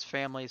 for those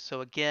families.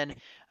 So, again,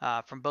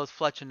 from both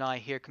Fletch and I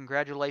here,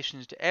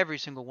 congratulations to every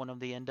single one of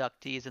the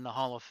inductees in the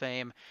Hall of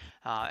Fame.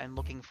 And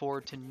looking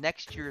forward to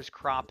next year's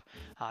crop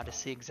to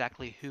see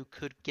exactly who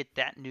could get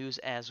that news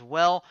as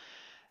well.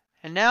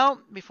 And now,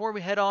 before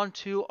we head on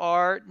to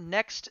our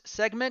next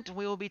segment,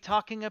 we will be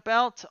talking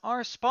about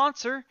our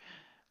sponsor,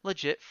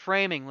 Legit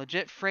Framing.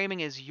 Legit Framing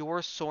is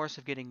your source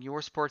of getting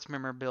your sports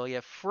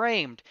memorabilia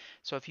framed.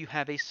 So if you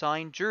have a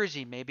signed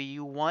jersey, maybe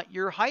you want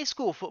your high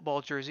school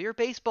football jersey or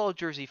baseball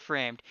jersey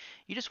framed,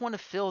 you just want to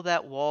fill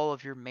that wall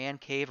of your man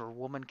cave or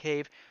woman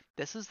cave,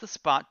 this is the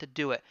spot to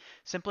do it.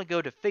 Simply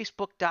go to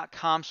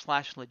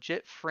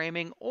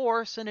facebook.com/legitframing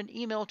or send an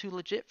email to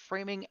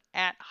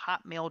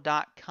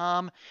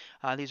legitframing@hotmail.com.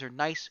 These are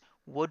nice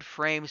wood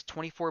frames,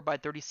 24 by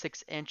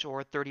 36 inch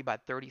or 30 by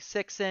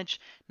 36 inch.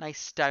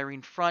 Nice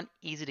styrene front,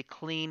 easy to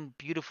clean,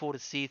 beautiful to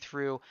see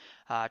through.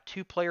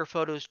 Two player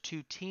photos,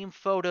 two team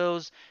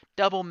photos,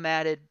 double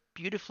matted,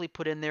 beautifully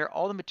put in there.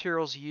 All the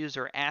materials used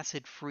are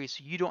acid free,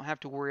 so you don't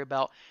have to worry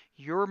about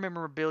your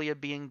memorabilia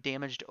being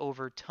damaged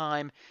over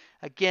time.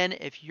 Again,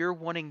 if you're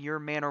wanting your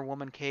man or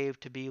woman cave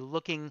to be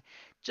looking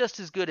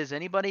just as good as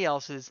anybody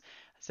else's,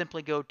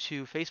 simply go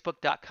to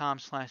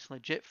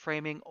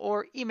facebook.com/legitframing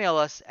or email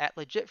us at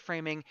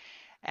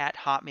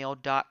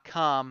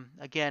legitframing@hotmail.com.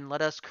 Again,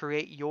 let us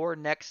create your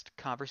next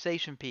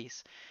conversation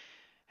piece.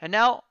 And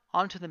now,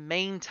 on to the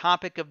main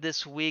topic of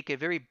this week, a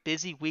very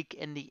busy week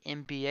in the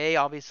NBA.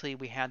 Obviously,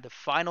 we had the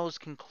finals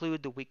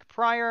conclude the week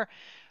prior,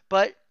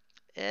 but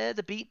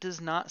the beat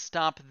does not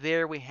stop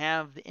there. We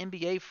have the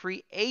NBA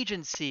free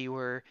agency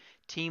where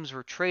teams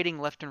were trading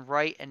left and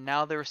right, and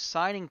now they're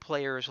signing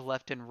players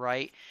left and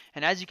right.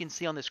 And as you can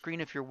see on the screen,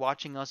 if you're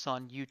watching us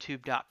on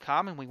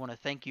youtube.com, and we want to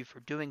thank you for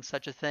doing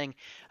such a thing,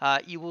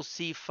 you will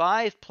see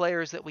 5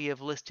 players that we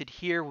have listed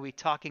here. We'll be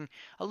talking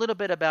a little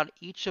bit about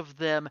each of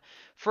them.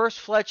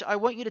 First, Fletch, I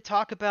want you to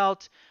talk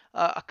about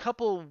a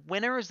couple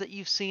winners that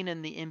you've seen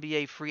in the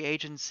NBA free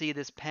agency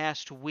this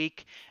past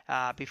week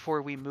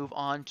before we move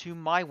on to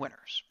my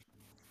winners.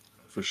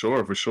 For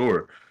sure, for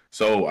sure.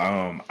 So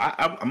I'm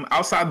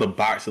outside the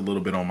box a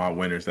little bit on my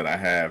winners that I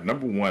have.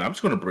 Number one, I'm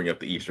just going to bring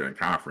up the Eastern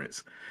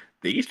Conference.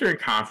 The Eastern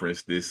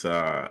Conference this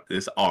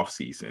off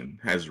season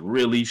has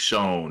really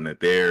shown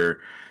that they're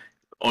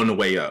on the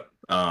way up.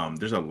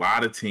 There's a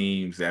lot of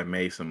teams that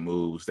made some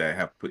moves that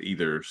have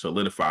either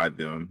solidified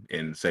them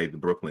in, say, the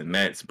Brooklyn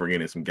Nets,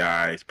 bringing in some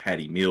guys.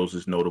 Patty Mills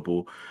is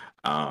notable.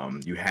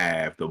 You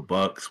have the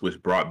Bucks,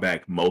 which brought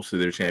back most of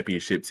their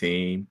championship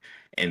team,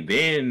 and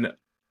then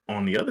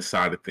on the other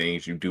side of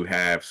things, you do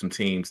have some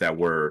teams that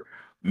were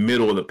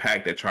middle of the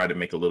pack that tried to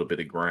make a little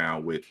bit of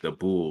ground with the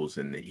Bulls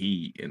and the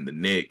Heat and the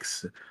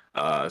Knicks.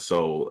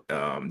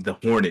 The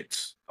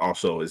Hornets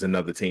also is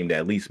another team that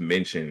at least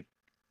mentioned.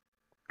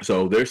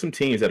 So there's some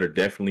teams that are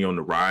definitely on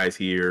the rise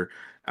here.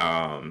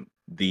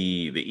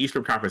 The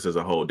Eastern Conference as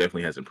a whole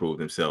definitely has improved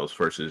themselves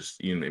versus,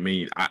 I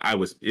mean, I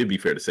was, it'd be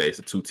fair to say it's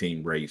a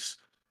two-team race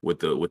with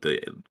the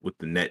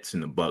Nets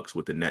and the Bucks,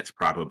 with the Nets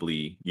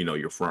probably,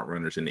 your front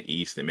runners in the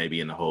East and maybe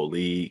in the whole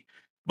league.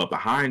 But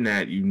behind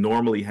that, you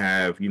normally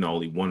have,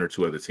 only one or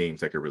two other teams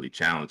that could really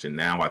challenge. And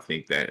now I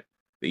think that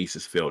the East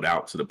is filled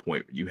out to the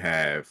point where you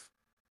have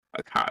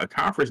a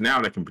conference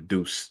now that can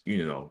produce,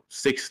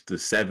 6 to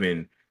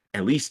 7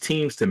 at least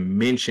teams to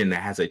mention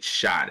that has a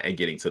shot at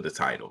getting to the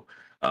title.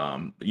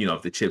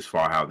 If the chips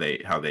fall how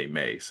they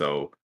may.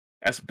 So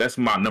that's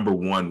my number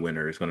one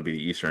winner is going to be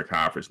the Eastern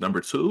Conference.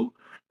 Number two,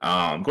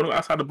 I'm going to go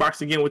outside the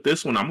box again with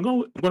this one. I'm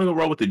going to go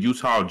roll with the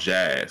Utah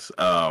Jazz.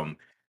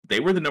 They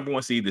were the number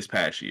one seed this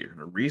past year.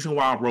 The reason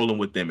why I'm rolling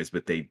with them is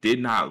that they did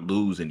not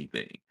lose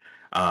anything.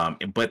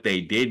 But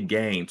they did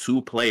gain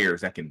 2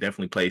 players that can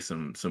definitely play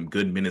some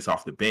good minutes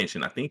off the bench.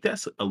 And I think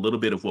that's a little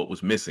bit of what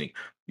was missing.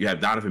 You have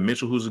Donovan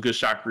Mitchell, who's a good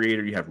shot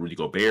creator. You have Rudy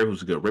Gobert,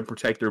 who's a good rim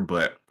protector,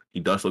 but he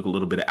does look a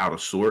little bit out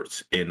of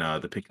sorts in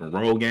the pick and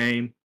roll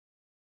game.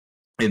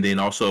 And then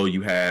also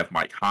you have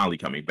Mike Conley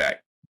coming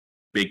back.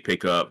 Big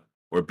pickup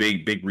or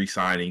big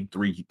re-signing,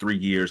 3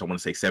 years, I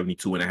want to say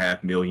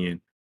 72.5 million.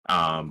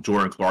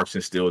 Jordan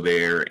Clarkson's still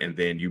there. And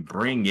then you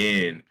bring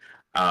in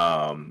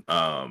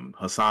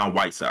Hassan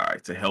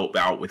Whiteside to help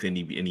out with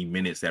any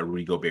minutes that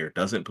Rudy Gobert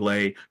doesn't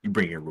play. You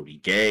bring in Rudy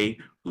Gay,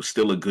 who's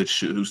still a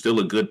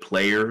good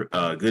player,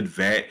 good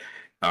vet,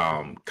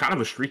 kind of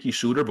a streaky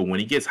shooter, but when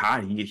he gets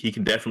hot, he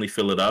can definitely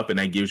fill it up, and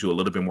that gives you a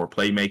little bit more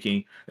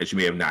playmaking that you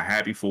may have not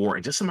had before.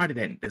 And just somebody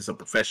that is a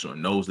professional,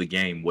 knows the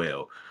game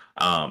well,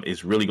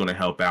 is really going to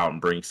help out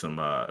and bring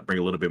a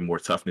little bit more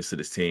toughness to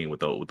this team with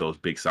those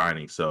big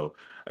signings. So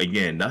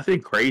again,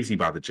 nothing crazy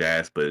about the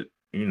Jazz, but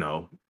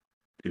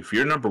if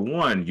you're number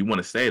one, you want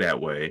to stay that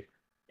way.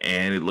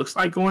 And it looks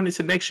like going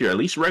into next year, at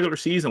least regular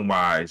season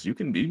wise, you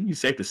can be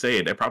safe to say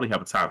it. They probably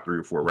have a top 3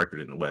 or 4 record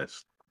in the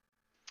West.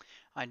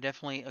 I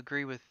definitely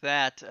agree with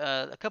that.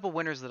 A couple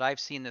winners that I've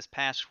seen this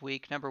past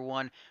week. Number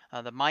one,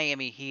 the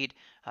Miami Heat,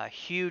 a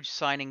huge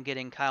signing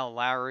getting Kyle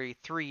Lowry,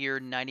 3-year,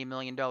 $90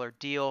 million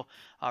deal.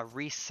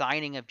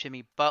 Re-signing of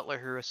Jimmy Butler,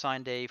 who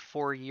signed a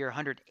 4-year,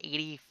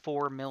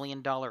 $184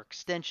 million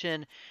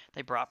extension.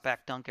 They brought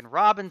back Duncan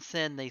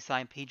Robinson. They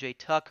signed PJ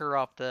Tucker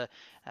off the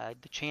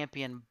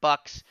champion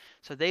Bucks.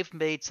 So they've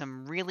made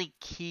some really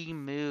key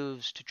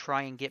moves to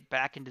try and get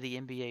back into the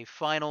NBA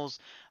Finals.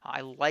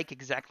 I like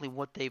exactly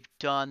what they've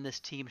done. This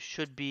team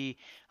should be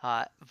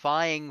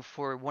vying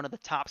for one of the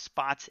top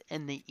spots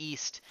in the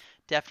East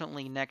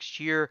definitely next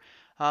year.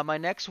 My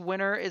next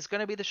winner is going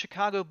to be the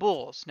Chicago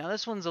Bulls. Now,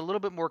 this one's a little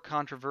bit more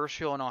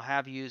controversial, and I'll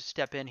have you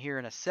step in here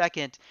in a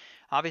second.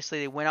 Obviously,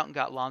 they went out and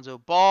got Lonzo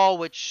Ball,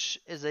 which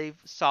is a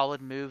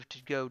solid move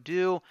to go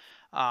do.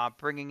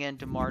 Bringing in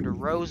DeMar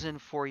DeRozan,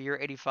 4-year,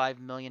 $85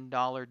 million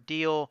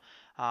deal.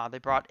 They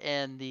brought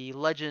in the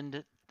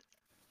legend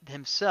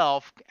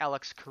himself,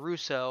 Alex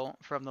Caruso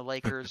from the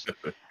Lakers,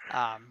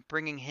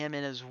 bringing him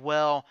in as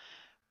well.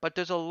 But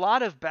there's a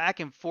lot of back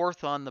and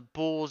forth on the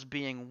Bulls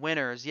being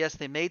winners. Yes,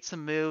 they made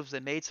some moves,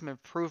 they made some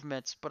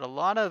improvements, but a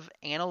lot of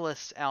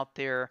analysts out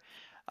there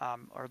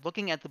are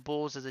looking at the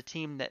Bulls as a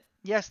team that,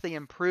 yes, they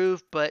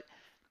improved, but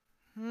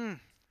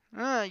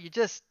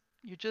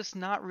you're just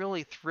not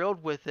really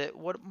thrilled with it.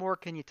 What more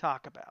can you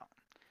talk about?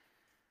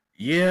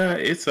 Yeah,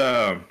 it's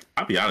I'll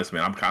be honest,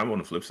 man. I'm kind of on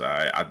the flip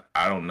side.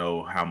 I don't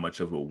know how much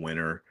of a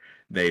winner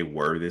they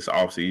were this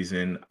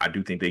offseason. I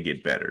do think they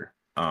get better.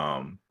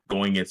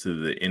 Going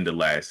into the end of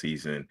last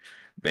season,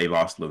 they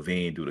lost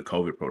Levine due to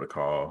COVID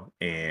protocol,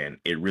 and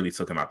it really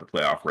took them out the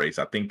playoff race.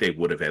 I think they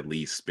would have at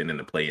least been in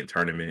the play-in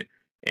tournament,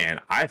 and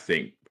I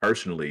think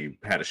personally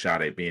had a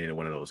shot at being in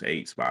one of those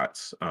 8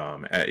 spots.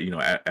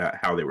 At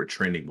how they were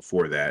trending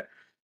before that.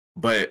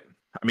 But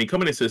I mean,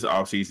 coming into this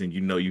offseason,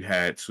 you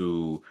had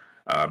to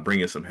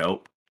bring in some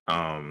help.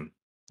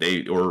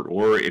 They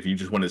or if you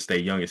just wanted to stay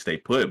young and stay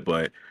put,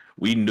 but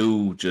we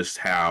knew just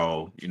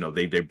how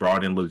they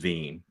brought in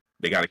Levine.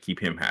 They got to keep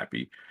him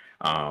happy.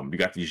 You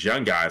got these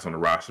young guys on the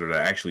roster that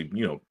are actually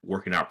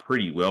working out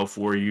pretty well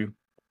for you.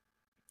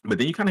 But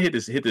then you kind of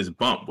hit this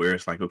bump where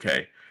it's like,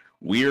 okay,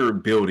 we're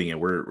building and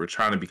we're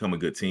trying to become a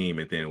good team,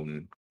 and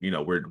then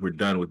we're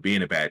done with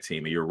being a bad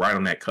team, and you're right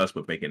on that cusp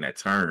of making that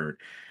turn.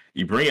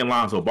 You bring in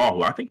Lonzo Ball,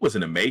 who I think was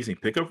an amazing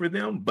pickup for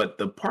them, but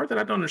the part that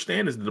I don't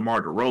understand is the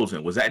DeMar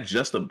DeRozan. Was that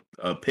just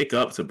a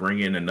pickup to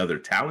bring in another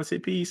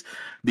talented piece?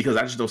 Because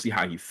I just don't see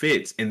how he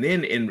fits. And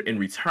then in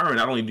return,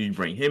 not only do you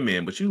bring him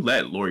in, but you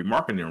let Laurie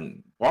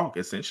Markkinen walk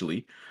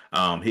essentially.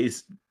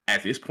 He's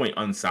at this point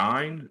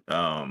unsigned,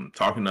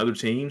 talking to other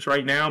teams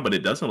right now, but it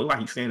doesn't look like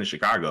he's staying in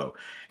Chicago.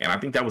 And I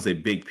think that was a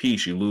big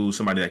piece. You lose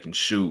somebody that can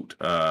shoot,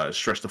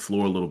 stretch the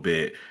floor a little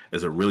bit,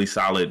 is a really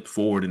solid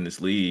forward in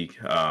this league,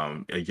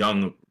 a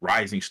young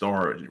rising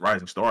star,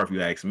 if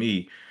you ask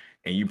me.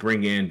 And you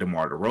bring in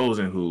DeMar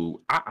DeRozan,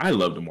 who I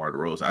love DeMar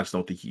DeRozan. I just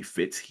don't think he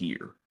fits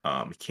here.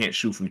 He can't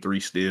shoot from three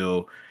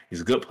still.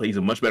 He's a good play. He's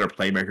a much better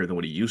playmaker than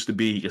what he used to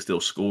be. He can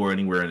still score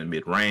anywhere in the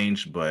mid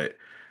range, but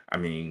I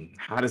mean,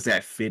 how does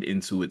that fit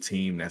into a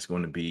team that's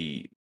going to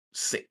be?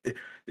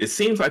 It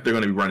seems like they're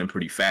going to be running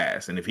pretty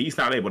fast, and if he's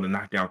not able to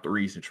knock down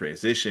threes in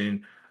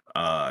transition,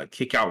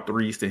 kick out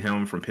threes to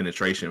him from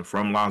penetration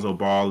from Lonzo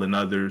Ball and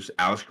others,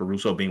 Alex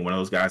Caruso being one of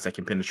those guys that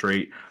can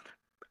penetrate,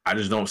 I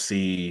just don't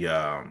see,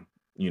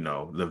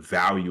 the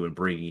value in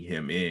bringing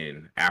him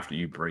in after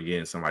you bring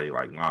in somebody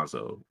like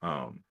Lonzo.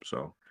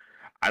 So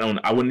I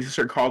wouldn't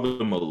necessarily call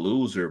them a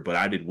loser, but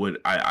I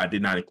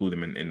did not include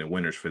them in the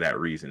winners for that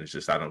reason. It's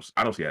just I don't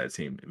see how the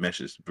team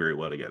meshes very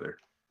well together.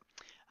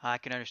 I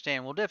can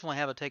understand. We'll definitely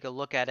have to take a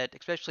look at it,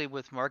 especially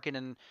with Markin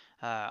and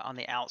on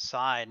the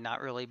outside,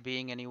 not really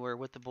being anywhere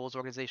with the Bulls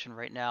organization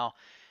right now.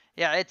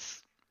 Yeah,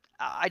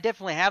 I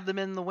definitely have them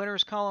in the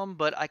winners column,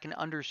 but I can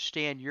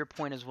understand your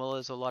point as well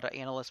as a lot of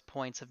analyst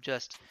points of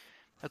just,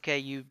 okay,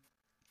 you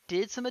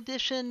did some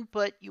addition,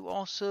 but you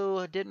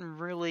also didn't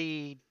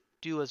really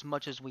do as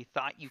much as we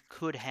thought you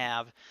could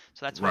have.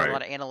 So that's why a Right.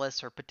 lot of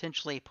analysts are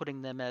potentially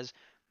putting them as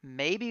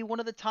maybe one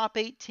of the top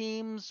 8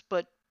 teams,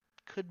 but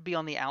could be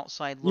on the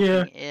outside Yeah.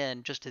 looking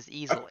in just as I,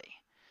 easily.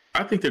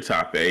 I think they're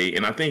top 8,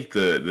 and I think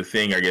the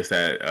thing I guess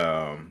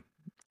that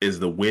is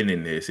the win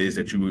in this is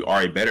that you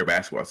are a better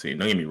basketball team.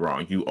 Don't get me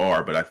wrong, you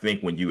are, but I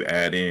think when you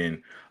add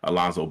in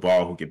Alonzo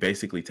Ball, who can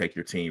basically take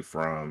your team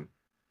from,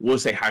 we'll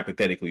say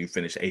hypothetically, you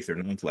finished eighth or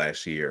ninth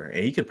last year,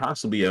 and he could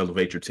possibly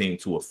elevate your team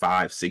to a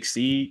 5, 6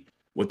 seed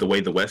with the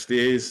way the West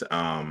is.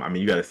 I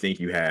mean, you got to think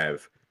you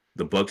have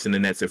the Bucks and the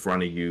Nets in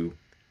front of you.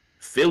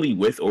 Philly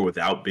with or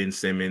without Ben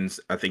Simmons,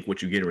 I think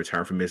what you get in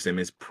return from Ben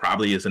Simmons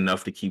probably is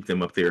enough to keep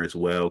them up there as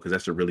well because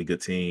that's a really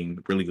good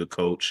team, really good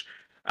coach.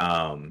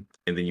 And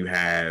then you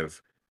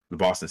have the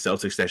Boston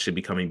Celtics that should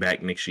be coming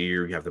back next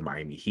year. You have the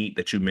Miami Heat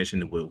that you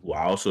mentioned, who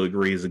I also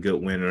agree is a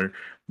good winner.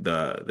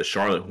 The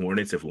Charlotte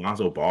Hornets, if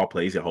Lonzo Ball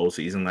plays the whole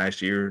season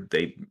last year,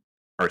 they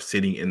are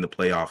sitting in the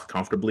playoffs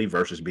comfortably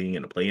versus being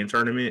in a play-in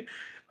tournament.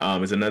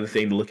 Is another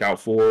thing to look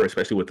out for,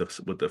 especially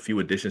with the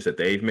few additions that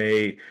they've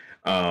made.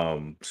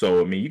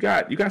 So I mean, you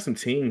got some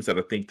teams that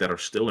I think that are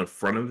still in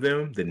front of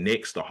them. The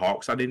Knicks, the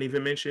Hawks, I didn't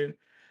even mention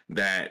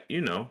that.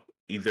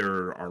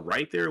 Either are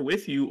right there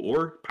with you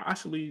or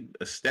possibly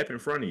a step in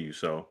front of you.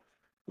 So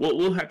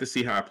we'll have to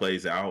see how it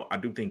plays out. I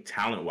do think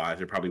talent wise,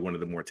 they're probably one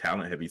of the more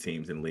talent heavy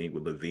teams in the league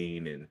with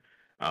Levine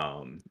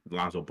and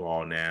Lonzo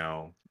Ball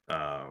now.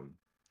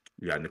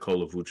 You got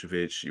Nikola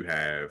Vucevic. You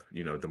have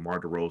DeMar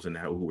DeRozan,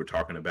 who we're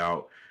talking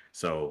about.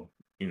 So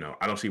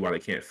I don't see why they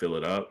can't fill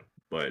it up,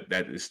 but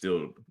that is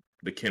still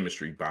the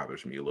chemistry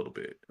bothers me a little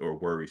bit or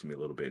worries me a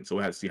little bit. So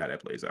we'll have to see how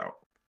that plays out.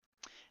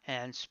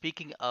 And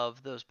speaking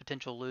of those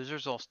potential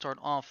losers, I'll start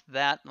off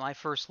that. My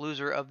first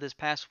loser of this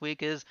past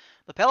week is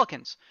the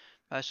Pelicans,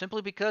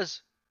 simply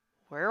because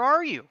where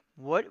are you?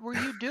 What were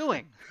you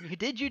doing?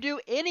 Did you do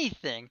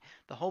anything?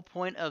 The whole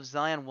point of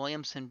Zion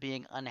Williamson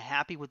being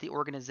unhappy with the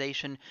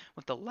organization,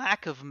 with the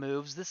lack of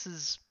moves, this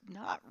is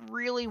not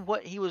really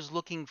what he was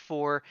looking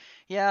for.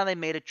 Yeah, they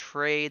made a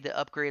trade, they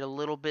upgrade a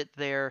little bit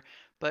there,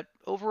 but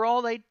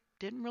overall they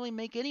didn't really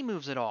make any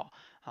moves at all.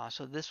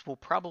 So this will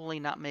probably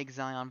not make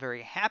Zion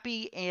very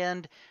happy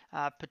and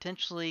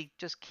potentially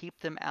just keep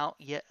them out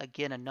yet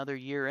again another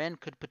year and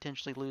could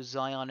potentially lose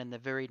Zion in the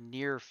very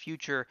near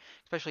future,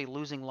 especially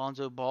losing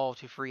Lonzo Ball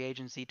to free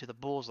agency to the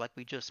Bulls like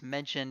we just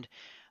mentioned.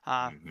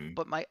 Uh, Hmm.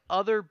 but my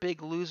other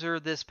big loser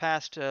this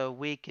past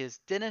week is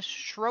Dennis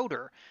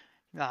Schroeder,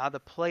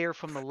 the player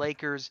from the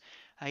Lakers.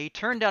 He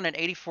turned down an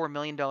 $84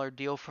 million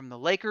deal from the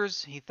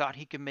Lakers. He thought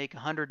he could make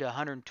 $100 to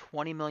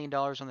 $120 million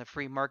on the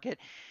free market.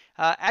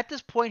 At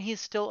this point,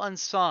 he's still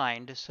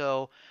unsigned,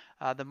 so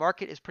the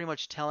market is pretty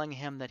much telling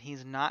him that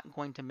he's not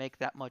going to make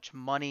that much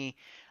money.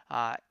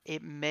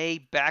 It may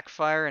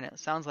backfire, and it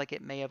sounds like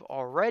it may have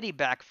already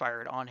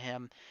backfired on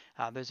him.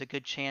 There's a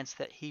good chance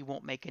that he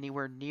won't make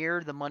anywhere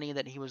near the money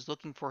that he was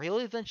looking for. He'll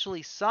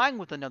eventually sign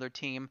with another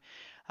team,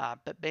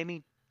 but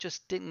maybe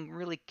just didn't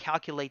really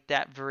calculate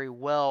that very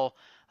well.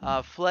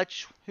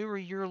 Fletch, who are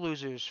your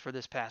losers for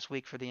this past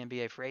week for the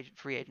NBA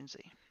free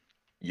agency?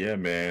 Yeah,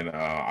 man.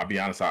 I'll be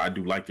honest, I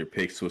do like your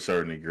picks to a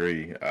certain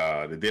degree.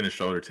 The Dennis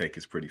Schroeder take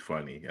is pretty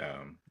funny.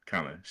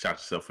 Kind of shot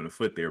yourself in the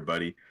foot there,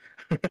 buddy.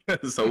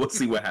 So we'll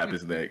see what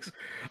happens next.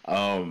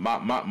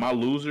 My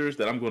losers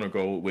that I'm going to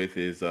go with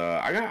is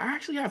I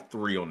actually have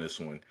three on this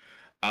one.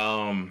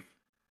 Um,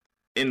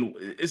 and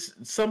it's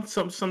some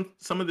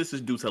of this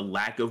is due to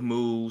lack of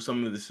moves.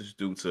 Some of this is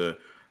due to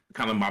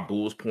kind of my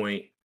Bulls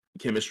point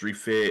chemistry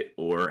fit,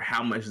 or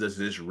how much does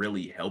this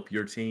really help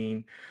your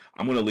team.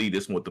 I'm going to lead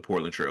this one with the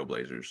Portland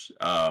Trailblazers.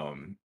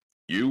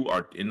 You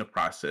are in the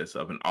process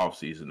of an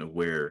offseason of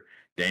where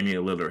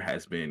Damian Lillard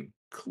has been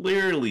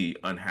clearly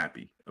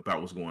unhappy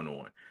about what's going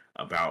on,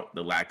 about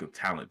the lack of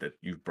talent that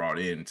you've brought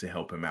in to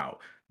help him out,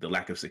 the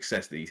lack of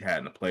success that he's had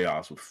in the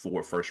playoffs with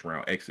 4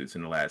 first-round exits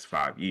in the last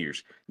 5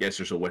 years. Yes,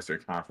 there's a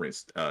Western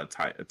Conference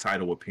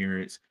title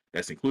appearance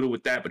that's included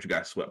with that, but you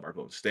got swept by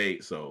Golden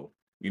State, so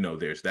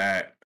there's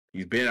that.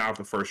 He's been out of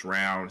the first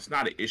round. It's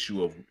not an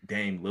issue of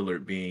Dame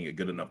Lillard being a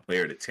good enough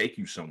player to take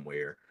you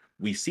somewhere.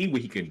 We see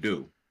what he can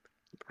do.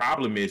 The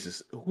problem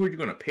is who are you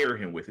going to pair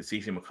him with? Is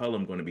CJ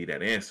McCollum going to be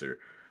that answer?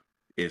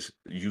 Is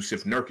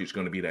Yusuf Nurkic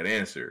going to be that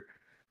answer?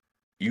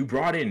 You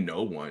brought in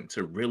no one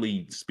to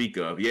really speak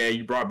of. Yeah,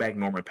 you brought back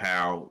Norman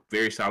Powell,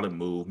 very solid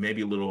move,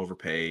 maybe a little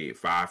overpaid,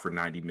 5 for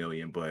 $90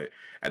 million, but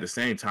at the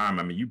same time,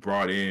 I mean, you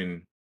brought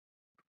in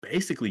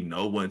basically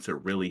no one to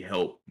really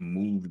help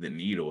move the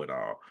needle at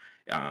all.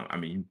 I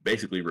mean, you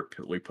basically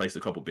replaced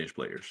a couple bench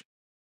players.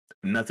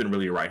 Nothing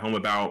really to write home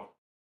about.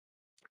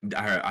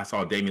 I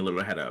saw Damian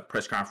Lillard had a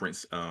press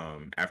conference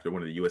after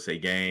one of the USA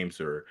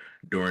games or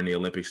during the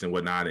Olympics and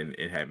whatnot, and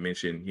it had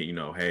mentioned,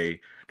 hey,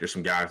 there's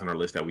some guys on our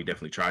list that we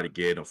definitely tried to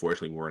get.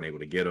 Unfortunately, we weren't able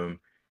to get them,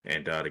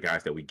 and the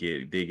guys that we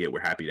did get, we're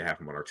happy to have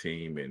them on our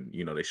team, and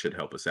they should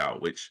help us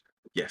out. Which,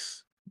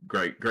 yes,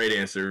 great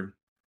answer,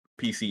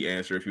 PC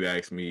answer if you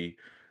ask me.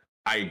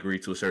 I agree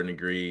to a certain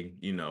degree.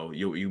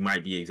 You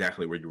might be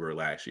exactly where you were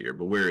last year,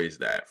 but where is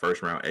that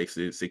first round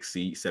exit, 6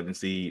 seed, 7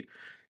 seed?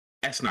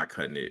 That's not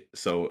cutting it.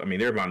 So, I mean,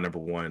 they're my number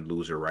one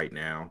loser right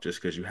now, just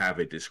because you have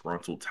a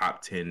disgruntled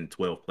top 10,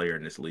 12 player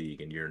in this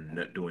league, and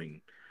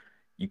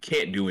you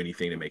can't do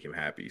anything to make him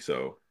happy.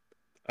 So,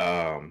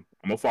 I'm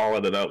gonna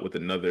follow that up with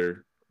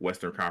another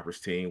Western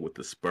Conference team with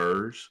the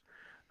Spurs.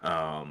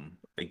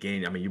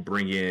 Again, I mean, you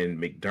bring in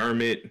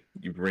McDermott,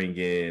 you bring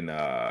in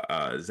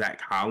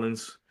Zach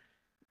Collins.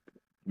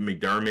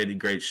 McDermott, a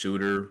great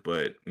shooter,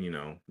 but I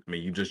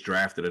mean, you just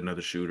drafted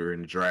another shooter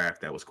in the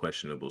draft that was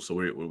questionable. So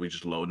we're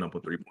just loading up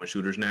with 3-point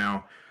shooters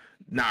now.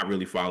 Not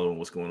really following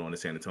what's going on in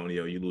San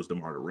Antonio. You lose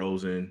DeMar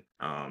DeRozan.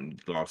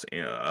 You lost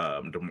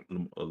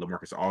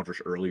LaMarcus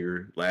Aldridge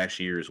earlier last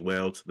year as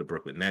well to the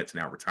Brooklyn Nets,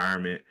 now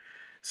retirement.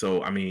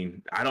 So, I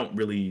mean, I don't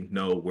really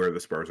know where the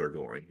Spurs are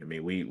going. I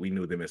mean, we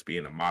knew them as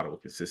being a model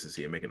of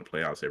consistency and making the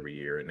playoffs every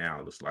year, and now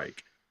it looks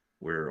like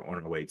we're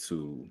on our way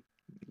to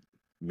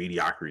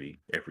mediocrity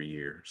every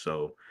year.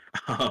 So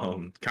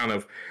kind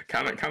of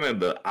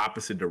the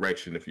opposite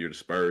direction if you're the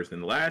Spurs.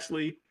 And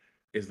lastly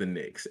is the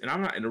Knicks.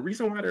 And the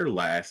reason why they're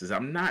last is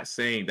I'm not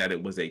saying that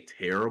it was a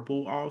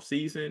terrible off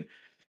season.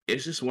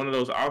 It's just one of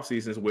those off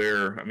seasons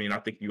where I mean I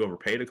think you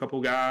overpaid a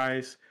couple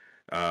guys.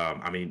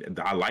 I mean,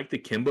 I like the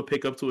Kimba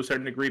pickup to a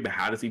certain degree, but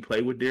how does he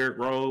play with Derrick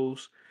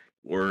Rose?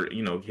 Or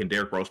can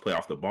Derrick Rose play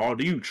off the ball?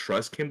 Do you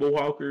trust Kimba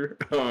Walker?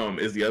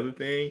 Is the other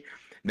thing.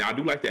 Now I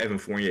do like the Evan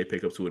Fournier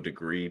pickup to a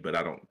degree, but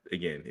I don't.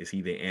 Again, is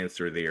he the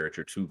answer there at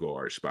your two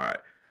guard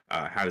spot?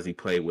 How does he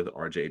play with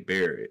R.J.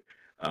 Barrett?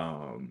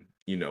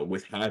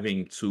 With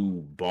having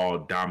two ball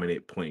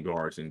dominant point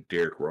guards and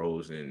Derrick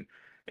Rose and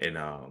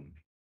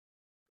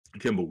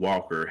Kimba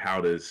Walker,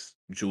 how does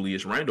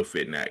Julius Randle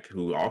fit in that?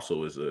 Who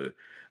also is a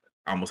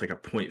almost like a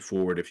point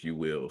forward, if you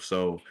will.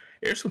 So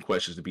there's some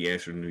questions to be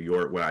answered in New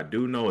York. What I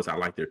do know is I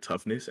like their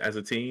toughness as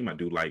a team. I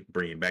do like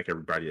bringing back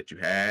everybody that you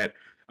had.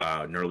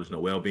 Nerlens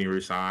Noel being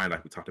resigned,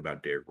 like we talked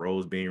about Derrick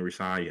Rose being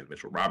resigned. You had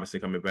Mitchell Robinson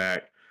coming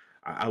back.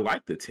 I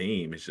like the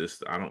team. It's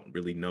just I don't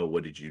really know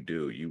what did you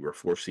do. You were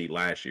fourth seed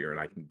last year, and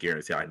I can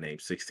guarantee I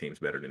named 6 teams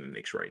better than the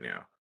Knicks right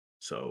now.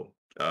 So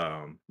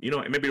and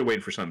maybe they're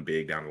waiting for something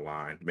big down the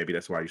line. Maybe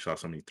that's why you saw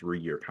so many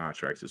 3-year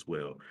contracts as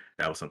well.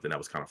 That was something that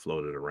was kind of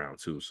floated around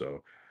too.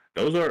 So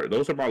those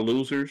are my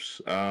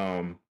losers.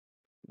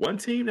 One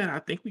team that I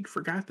think we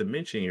forgot to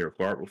mention here,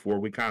 Clark, before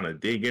we kind of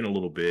dig in a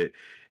little bit,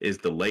 is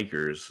the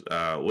Lakers.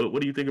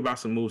 What do you think about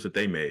some moves that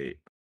they made?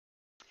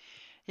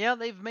 Yeah,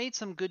 they've made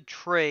some good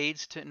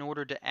trades in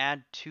order to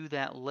add to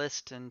that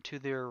list and to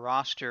their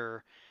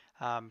roster.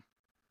 Um,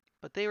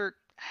 but they were,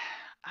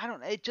 I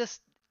don't know, it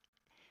just,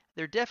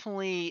 they're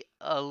definitely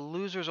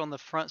losers on the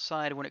front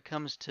side when it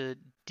comes to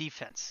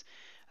defense.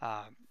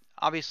 Uh,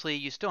 Obviously,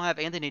 you still have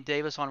Anthony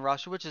Davis on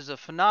roster, which is a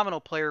phenomenal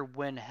player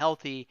when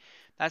healthy.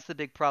 That's the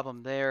big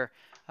problem there.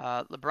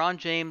 LeBron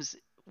James,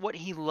 what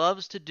he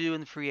loves to do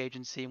in the free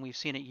agency, and we've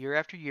seen it year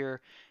after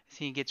year, is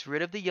he gets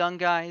rid of the young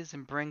guys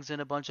and brings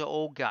in a bunch of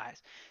old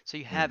guys. So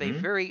you have a Hmm.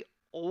 very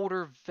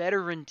older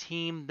veteran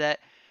team that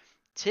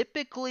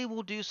typically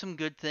will do some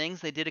good things.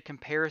 They did a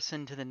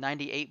comparison to the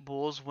 98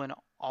 Bulls when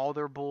all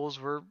their Bulls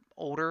were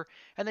older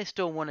and they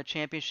still won a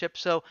championship.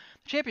 So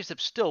the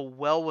championship's still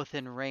well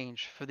within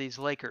range for these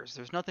Lakers.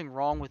 There's nothing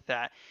wrong with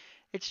that.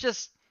 It's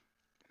just,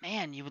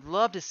 man, you would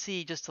love to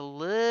see just a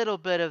little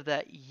bit of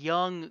that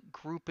young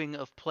grouping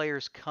of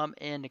players come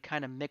in to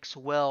kind of mix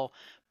well,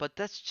 but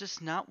that's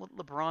just not what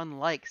LeBron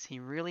likes. He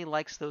really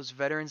likes those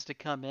veterans to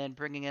come in,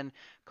 bringing in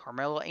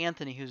Carmelo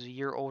Anthony, who's a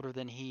year older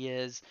than he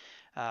is,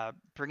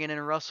 bringing in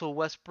Russell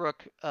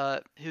Westbrook,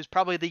 who's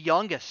probably the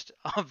youngest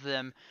of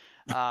them.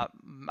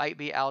 Might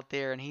be out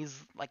there, and he's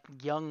like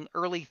young,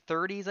 early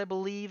 30s, I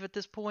believe, at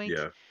this point.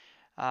 Yeah.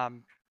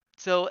 Um,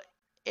 so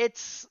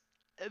it's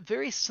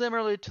very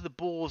similar to the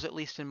Bulls, at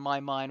least in my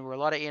mind, where a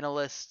lot of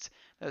analysts,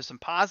 there's some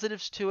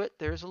positives to it,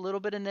 there's a little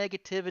bit of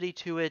negativity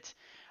to it.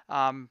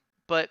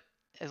 But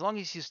as long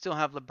as you still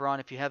have LeBron,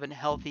 if you have a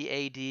healthy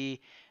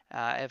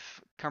AD,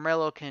 if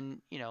Carmelo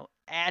can,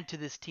 add to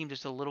this team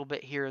just a little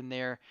bit here and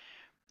there,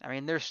 I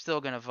mean, they're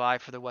still going to vie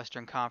for the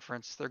Western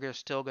Conference. They're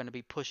still going to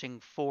be pushing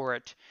for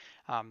it.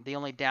 The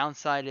only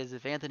downside is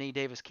if Anthony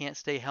Davis can't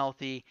stay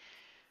healthy,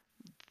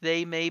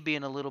 they may be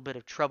in a little bit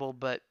of trouble,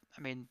 but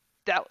I mean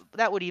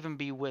that would even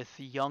be with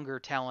younger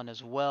talent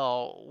as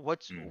well.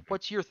 Mhm.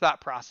 What's your thought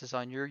process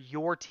on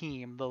your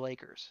team, the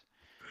Lakers?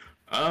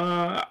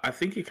 I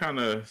think it kind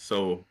of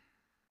so.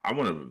 I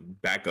want to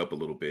back up a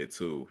little bit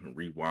to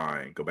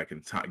rewind, go back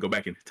in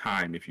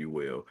time, if you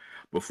will.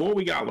 Before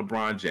we got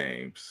LeBron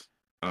James,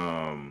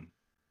 um,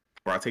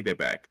 or I take that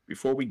back.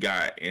 Before we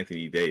got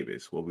Anthony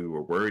Davis, what we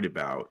were worried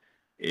about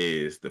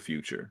is the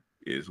future,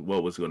 is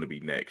what was going to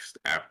be next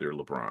after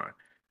LeBron.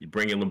 You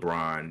bring in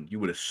LeBron, you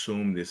would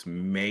assume this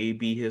may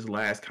be his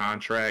last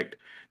contract,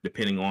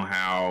 depending on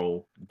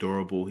how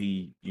durable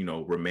he,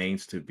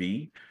 remains to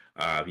be.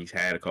 He's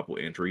had a couple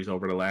injuries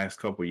over the last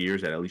couple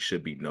years that at least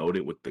should be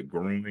noted with the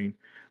groin,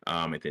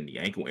 and then the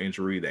ankle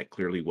injury that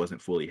clearly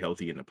wasn't fully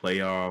healthy in the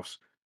playoffs.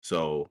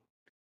 So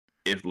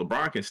if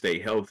LeBron can stay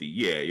healthy,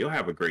 yeah, you'll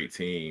have a great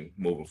team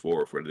moving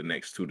forward for the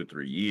next 2 to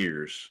 3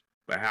 years.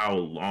 But how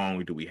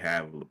long do we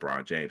have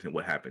LeBron James and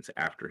what happens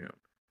after him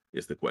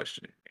is the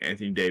question.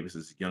 Anthony Davis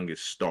is the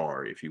youngest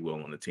star, if you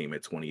will, on the team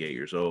at 28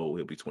 years old.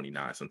 He'll be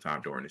 29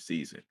 sometime during the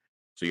season.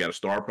 So you got a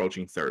star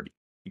approaching 30.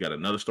 You got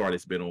another star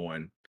that's been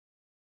on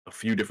a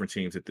few different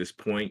teams at this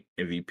point,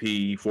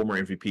 MVP,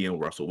 former MVP, and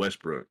Russell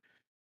Westbrook.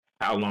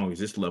 How long is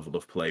this level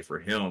of play for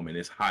him and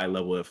this high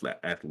level of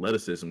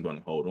athleticism going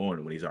to hold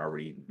on when he's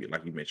already,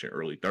 like you mentioned,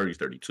 early 30s,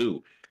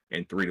 32,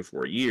 in 3 to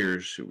 4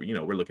 years?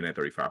 We're looking at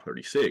 35,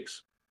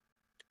 36.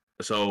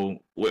 So,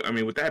 I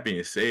mean, with that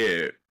being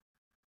said,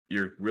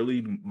 you're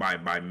really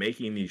by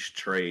making these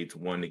trades,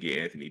 one to get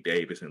Anthony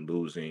Davis and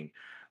losing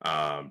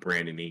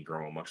Brandon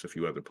Ingram amongst a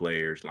few other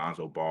players,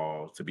 Lonzo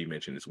Ball to be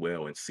mentioned as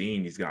well, and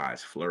seeing these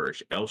guys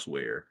flourish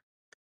elsewhere.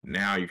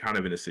 Now you're kind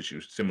of in a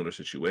similar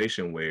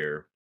situation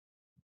where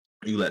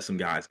you let some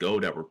guys go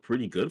that were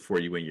pretty good for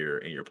you in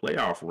your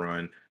playoff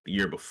run the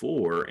year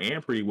before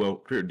and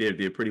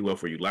did pretty well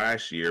for you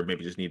last year.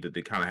 Maybe just needed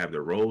to kind of have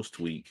their roles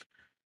tweaked,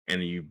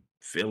 and you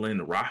fill in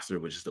the roster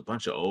with just a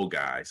bunch of old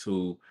guys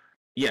who,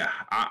 yeah,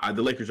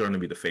 the Lakers are going to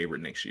be the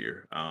favorite next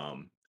year.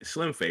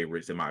 Slim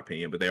favorites in my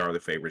opinion, but they are the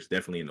favorites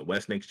definitely in the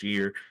West next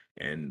year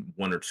and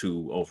one or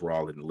two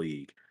overall in the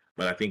league.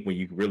 But I think when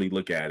you really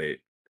look at it,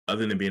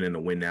 other than being in a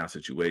win now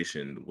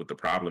situation, what the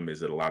problem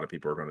is that a lot of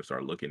people are going to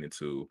start looking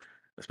into,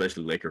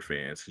 especially Laker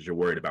fans, because you're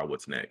worried about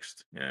what's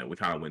next. And we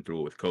kind of went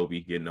through it with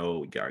Kobe getting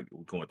old.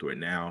 We're going through it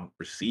now,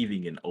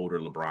 receiving an older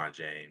LeBron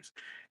James,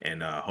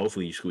 and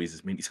hopefully you squeeze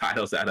as many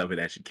titles out of it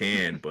as you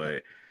can.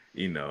 But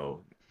you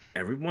know,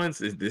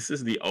 this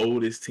is the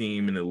oldest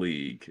team in the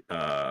league,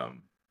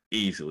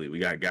 easily. We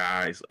got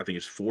guys. I think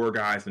it's 4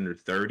 guys under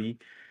 30,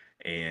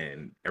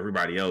 and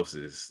everybody else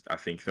is I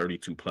think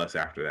 32 plus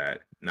after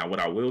that. Now, what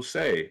I will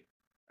say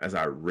as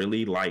I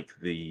really like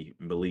the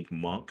Malik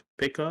Monk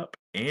pickup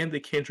and the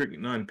Kendrick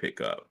Nunn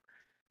pickup.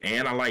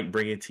 And I like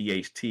bringing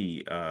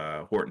THT,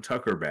 Horton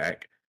Tucker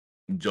back.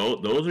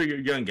 Those are your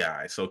young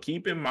guys. So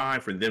keep in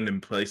mind for them to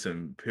play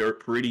some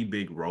pretty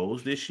big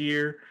roles this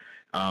year,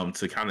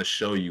 to kind of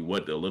show you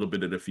what a little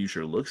bit of the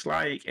future looks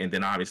like. And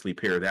then obviously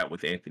pair that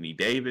with Anthony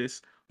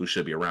Davis, who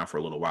should be around for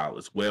a little while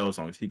as well, as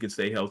long as he can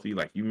stay healthy,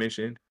 like you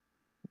mentioned.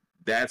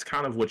 That's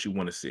kind of what you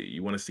want to see.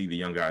 You want to see the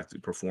young guys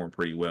perform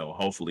pretty well.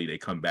 Hopefully, they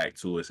come back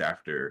to us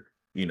after.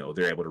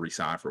 they're able to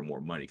resign for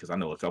more money. Because I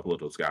know a couple of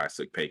those guys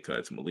took pay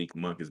cuts. Malik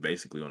Monk is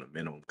basically on a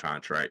minimum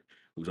contract,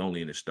 who's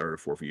only in his third or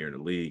fourth year in the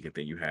league. And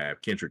then you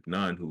have Kendrick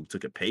Nunn, who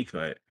took a pay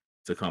cut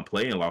to come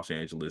play in Los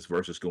Angeles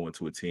versus going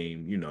to a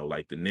team,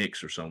 like the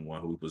Knicks or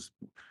someone who was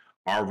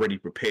already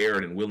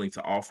prepared and willing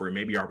to offer, and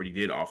maybe already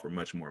did offer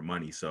much more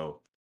money.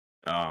 So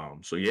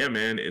yeah,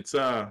 man, it's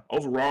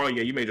overall,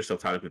 yeah, you made yourself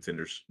title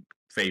contenders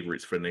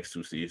favorites for the next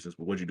 2 seasons.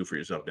 But what'd you do for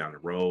yourself down the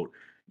road?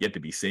 Yet to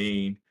be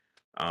seen.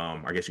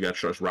 I guess you got to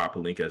trust Rob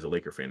Pelinka as a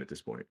Laker fan at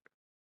this point.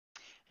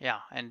 Yeah,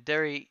 and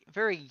very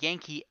very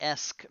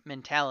Yankee-esque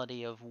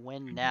mentality of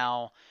win Mhm.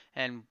 now,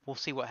 and we'll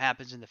see what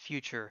happens in the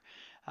future.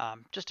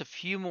 Just a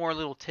few more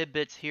little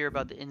tidbits here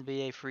about the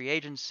NBA free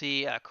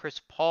agency. Chris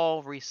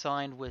Paul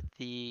re-signed with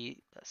the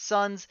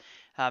Suns,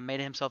 made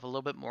himself a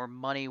little bit more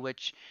money,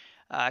 which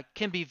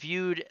can be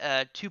viewed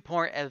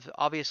two-point as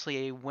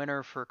obviously a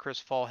winner for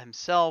Chris Paul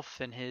himself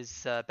and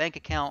his bank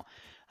account.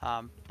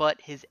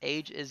 But his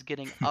age is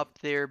getting up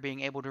there,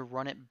 being able to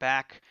run it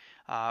back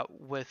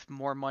with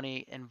more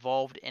money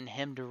involved in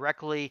him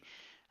directly.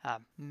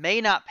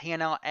 May not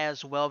pan out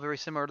as well, very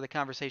similar to the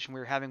conversation we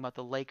were having about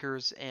the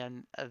Lakers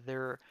and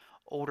their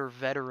older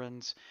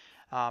veterans.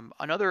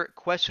 Another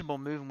questionable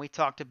move, and we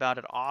talked about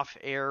it off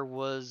air,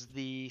 was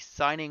the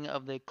signing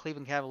of the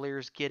Cleveland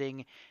Cavaliers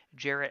getting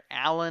Jarrett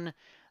Allen,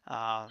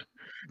 uh,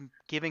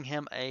 giving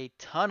him a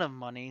ton of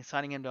money,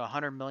 signing him to a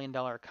 $100 million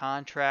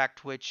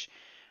contract, which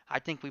I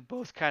think we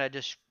both kind of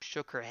just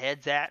shook our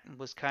heads at and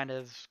was kind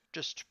of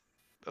just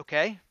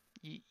okay.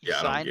 You Yeah,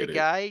 I don't signed a get it.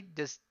 guy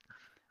just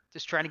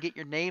trying to get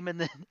your name in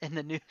the in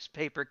the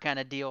newspaper kind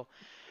of deal.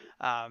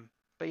 Um,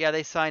 but yeah,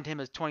 they signed him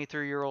as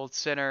 23-year-old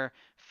center,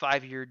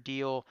 5-year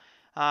deal.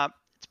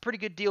 It's a pretty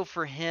good deal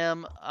for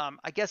him.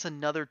 I guess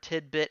another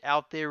tidbit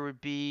out there would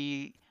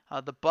be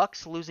the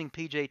Bucks losing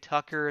PJ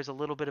Tucker is a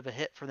little bit of a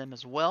hit for them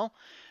as well.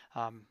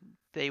 Um,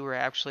 they were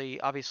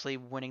actually obviously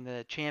winning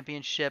the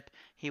championship.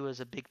 He was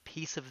a big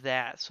piece of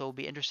that, so it'll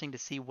be interesting to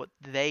see what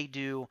they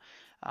do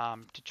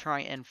to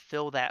try and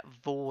fill that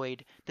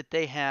void that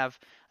they have.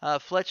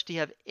 Fletch, do you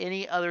have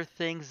any other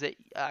things that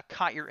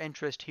caught your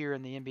interest here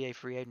in the NBA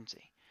free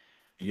agency?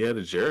 Yeah,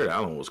 the Jared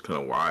Allen was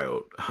kind of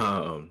wild.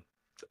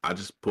 I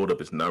just pulled up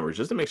his numbers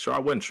just to make sure I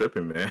wasn't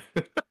tripping, man.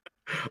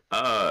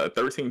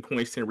 13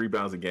 points, 10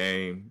 rebounds a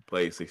game,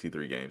 played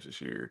 63 games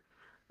this year.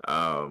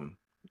 Um,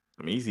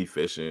 I mean, he's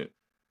efficient,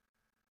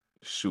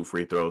 shoot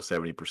free throws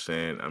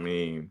 70%. I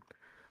mean,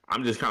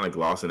 I'm just kind of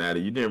glossing at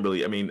it. You didn't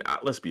really, I mean,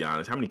 let's be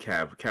honest, how many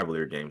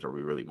Cavalier games are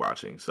we really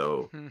watching?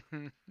 So,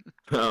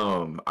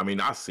 I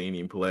mean, I've seen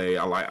him play.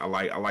 I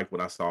like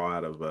what I saw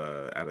out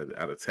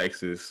of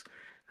Texas.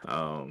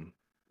 Um,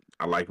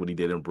 I like what he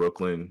did in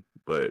Brooklyn,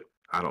 but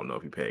I don't know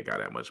if you pay a guy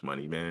that much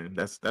money, man.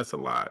 That's a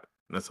lot.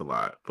 That's a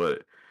lot.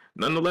 But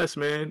nonetheless,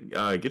 man,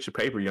 get your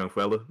paper, young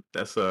fella.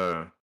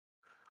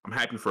 I'm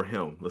happy for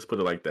him. Let's put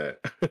it like that.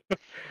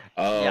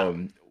 Yeah.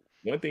 um,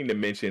 One thing to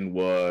mention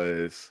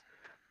was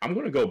I'm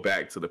going to go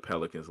back to the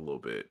Pelicans a little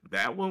bit.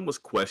 That one was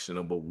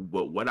questionable,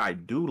 but what I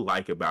do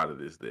like about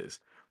it is this: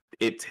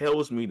 it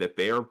tells me that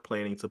they are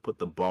planning to put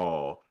the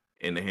ball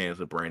in the hands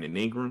of Brandon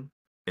Ingram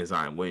and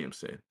Zion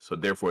Williamson. So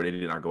therefore, they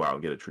did not go out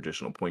and get a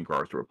traditional point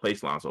guard to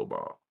replace Lonzo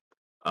Ball.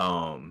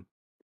 Um,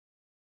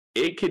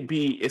 it could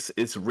be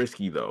it's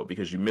risky though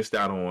because you missed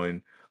out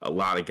on a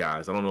lot of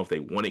guys. I don't know if they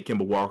wanted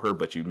Kemba Walker,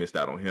 but you missed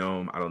out on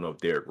him. I don't know if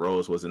Derrick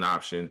Rose was an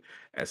option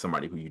as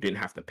somebody who you didn't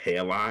have to pay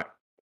a lot.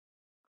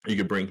 You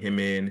could bring him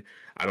in.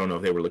 I don't know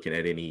if they were looking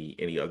at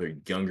any other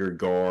younger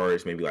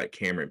guards, maybe like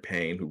Cameron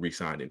Payne, who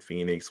re-signed in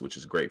Phoenix, which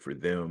is great for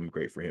them,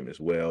 great for him as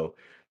well,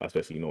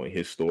 especially knowing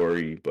his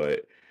story.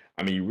 But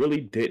I mean, you really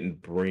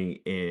didn't bring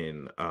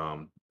in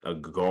a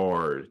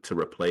guard to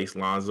replace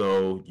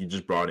Lonzo. You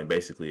just brought in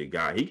basically a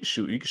guy. He can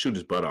shoot. He can shoot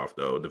his butt off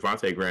though.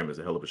 Devontae Graham is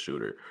a hell of a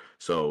shooter.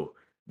 So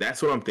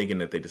that's what I'm thinking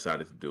that they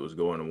decided to do is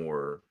go in a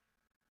more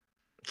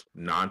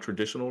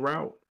non-traditional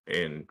route.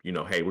 And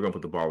hey, we're gonna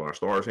put the ball in our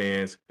stars'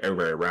 hands.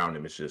 Everybody around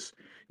him is just,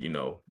 you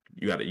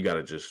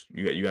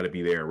gotta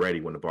be there and ready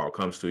when the ball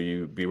comes to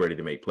you. Be ready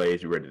to make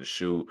plays. Be ready to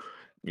shoot.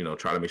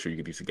 Try to make sure you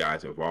get these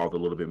guys involved a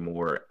little bit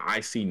more. I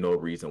see no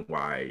reason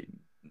why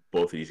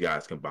both of these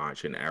guys combined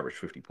shouldn't average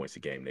 50 points a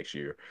game next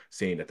year,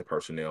 seeing that the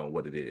personnel and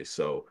what it is.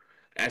 So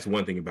that's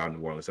one thing about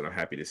New Orleans that I'm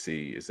happy to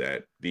see is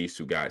that these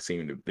two guys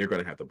they're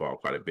going to have the ball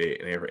quite a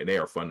bit, and they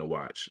are fun to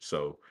watch.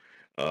 So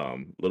a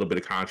little bit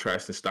of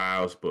contrast in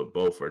styles, but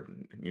both are,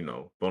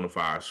 bona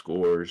fide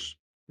scorers.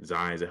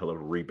 Zion's a hell of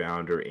a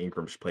rebounder.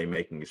 Ingram's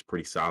playmaking is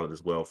pretty solid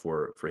as well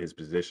for his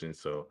position.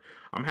 So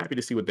I'm happy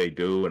to see what they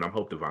do, and I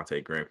hope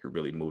Devontae Graham can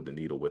really move the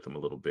needle with him a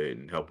little bit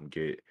and help him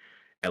get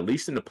at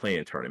least in the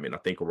playing tournament. I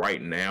think right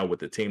now with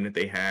the team that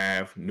they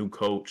have, new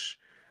coach,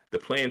 the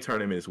playing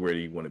tournament is where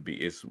you want to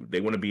be.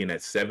 They want to be in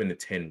that 7 to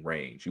 10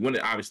 range. You want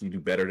to obviously do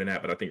better than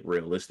that, but I think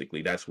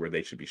realistically, that's where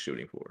they should be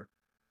shooting for.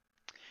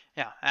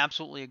 Yeah,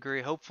 absolutely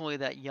agree. Hopefully,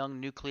 that young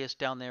nucleus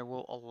down there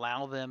will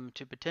allow them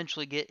to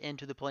potentially get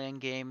into the playing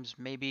games,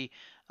 maybe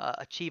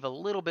achieve a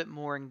little bit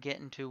more and get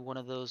into one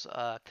of those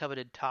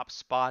coveted top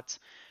spots.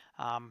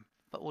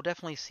 but we'll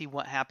definitely see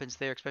what happens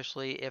there,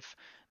 especially if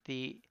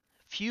the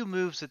few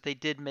moves that they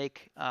did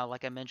make,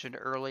 like I mentioned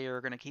earlier,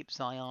 are going to keep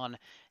Zion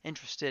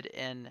interested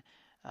in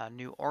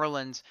New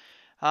Orleans.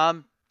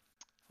 Um,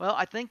 well,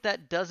 I think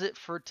that does it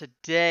for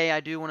today. I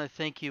do want to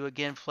thank you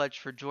again, Fletch,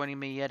 for joining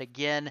me yet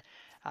again.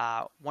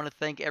 Want to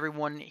thank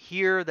everyone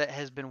here that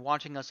has been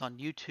watching us on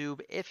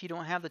YouTube. If you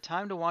don't have the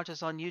time to watch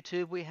us on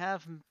YouTube, we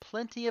have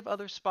plenty of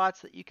other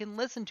spots that you can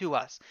listen to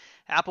us.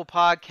 Apple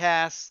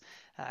Podcasts,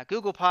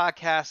 Google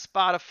Podcasts,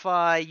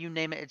 Spotify, you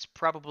name it, it's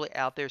probably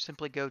out there.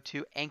 Simply go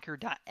to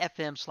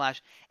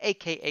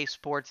anchor.fm/AKA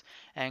Sports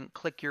and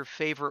click your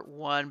favorite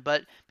one.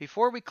 But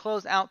before we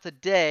close out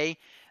today,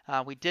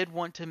 we did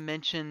want to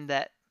mention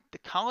that the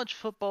college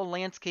football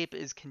landscape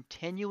is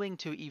continuing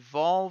to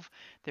evolve.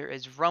 There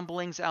is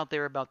rumblings out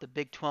there about the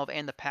Big 12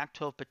 and the Pac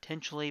 12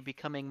 potentially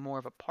becoming more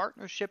of a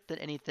partnership than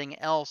anything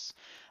else.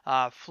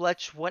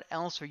 Fletch, what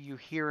else are you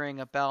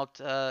hearing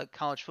about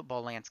college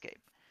football landscape?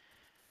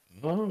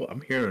 Oh,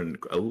 I'm hearing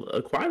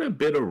quite a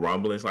bit of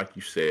rumblings, like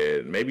you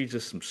said. Maybe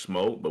just some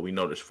smoke, but we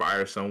know there's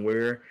fire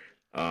somewhere.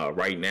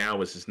 Right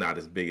now, it's just not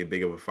as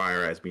big of a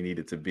fire as we need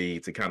it to be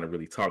to kind of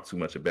really talk too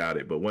much about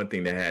it. But one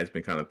thing that has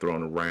been kind of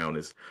thrown around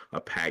is a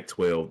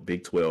Pac-12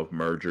 Big 12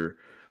 merger,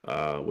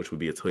 which would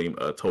be a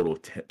total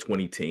of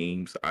 20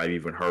 teams. I've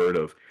even heard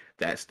of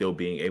that still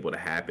being able to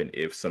happen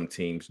if some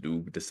teams do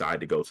decide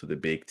to go to the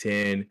Big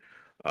 10,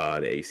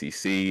 the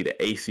ACC, the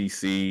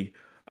ACC.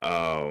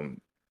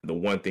 The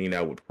one thing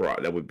that was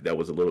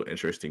a little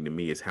interesting to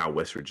me is how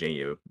West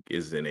Virginia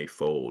is in a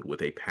fold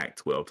with a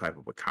Pac-12 type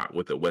of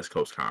with the West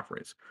Coast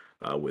Conference,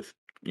 with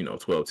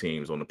 12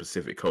 teams on the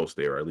Pacific Coast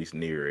there, or at least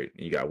near it.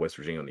 You got West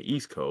Virginia on the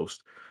East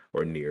Coast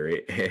or near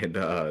it, and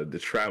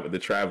the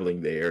traveling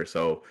there.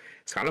 So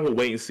it's kind of a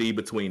wait and see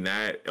between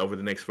that over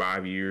the next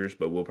 5 years,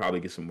 but we'll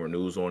probably get some more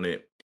news on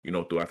it,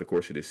 throughout the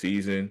course of the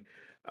season.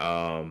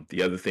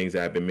 The other things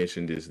that have been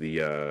mentioned is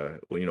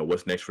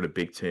what's next for the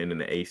Big Ten and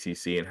the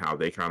ACC and how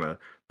they kind of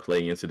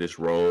play into this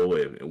role,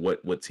 and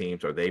what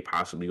teams are they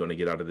possibly going to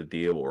get out of the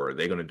deal, or are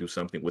they going to do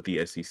something with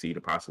the SEC to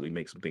possibly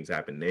make some things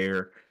happen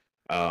there.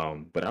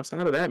 But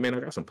outside of that, man, I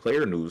got some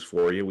player news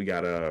for you. We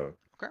got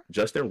Okay.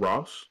 Justin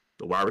Ross,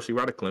 the wide receiver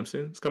out of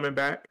Clemson, is coming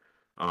back.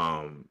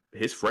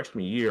 His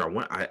freshman year,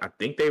 I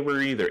think they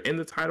were either in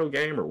the title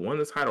game or won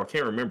the title. I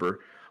can't remember,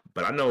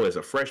 but I know as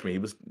a freshman he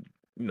was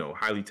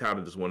highly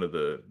touted as one of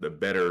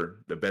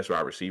the best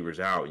wide receivers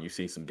out. You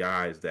see some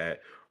guys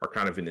that are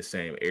kind of in the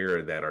same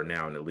era that are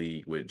now in the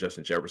league, with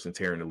Justin Jefferson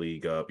tearing the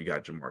league up. You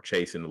got Jamar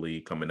Chase in the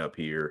league coming up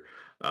here.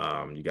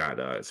 You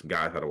got some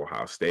guys out of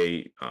Ohio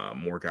State,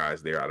 more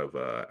guys there out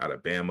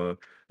of Bama,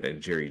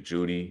 and Jerry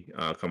Jeudy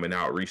coming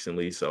out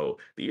recently. So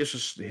these are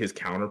just his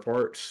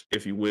counterparts,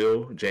 if you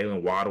will.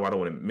 Jalen Waddle, I don't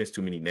want to miss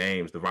too many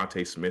names.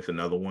 Devontae Smith,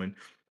 another one.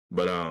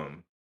 But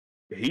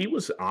he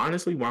was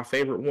honestly my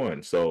favorite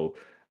one. So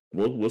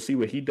we'll see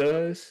what he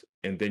does.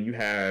 And then you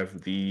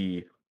have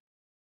the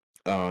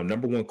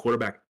number one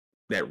quarterback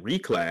that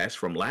reclass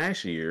from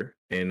last year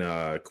in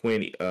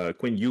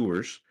Quinn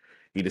Ewers.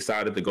 He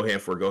decided to go ahead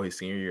and forego his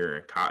senior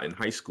year in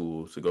high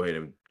school to go ahead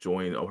and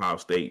join Ohio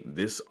State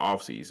this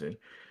offseason.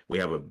 We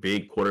have a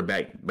big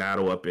quarterback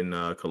battle up in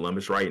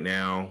Columbus right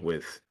now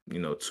with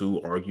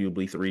two,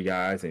 arguably three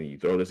guys, and you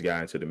throw this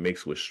guy into the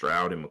mix with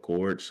Stroud and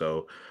McCord.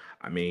 So,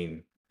 I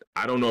mean,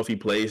 I don't know if he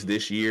plays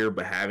this year,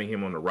 but having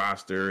him on the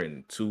roster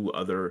and two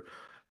other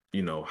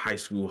high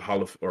school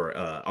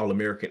All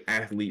American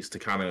athletes to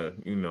kind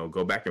of,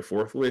 go back and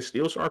forth with,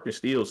 steel sharpens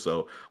steel.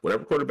 So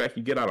whatever quarterback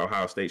you get out of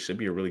Ohio State should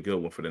be a really good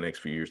one for the next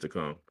few years to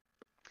come.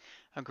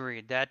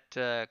 Agreed. That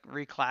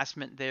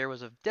reclassment there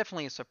was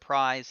definitely a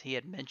surprise. He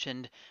had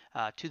mentioned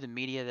to the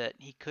media that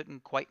he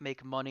couldn't quite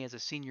make money as a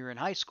senior in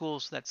high school,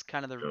 so that's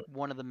kind of Yeah.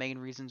 one of the main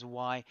reasons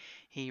why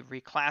he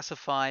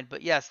reclassified.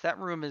 But yes, that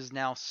room is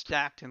now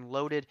stacked and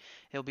loaded.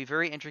 It'll be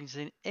very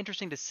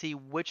interesting to see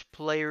which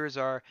players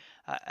are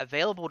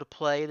available to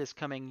play this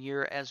coming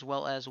year, as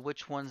well as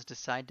which ones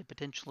decide to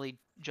potentially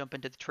jump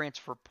into the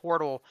transfer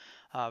portal.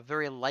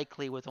 Very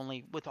likely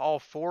with all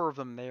four of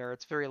them there,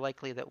 it's very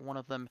likely that one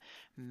of them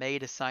may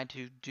decide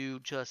to do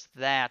just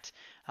that.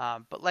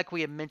 But like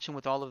we had mentioned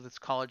with all of this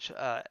college,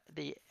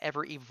 the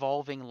ever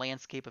evolving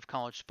landscape of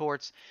college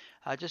sports,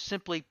 just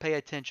simply pay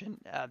attention.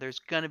 There's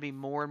going to be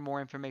more and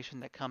more information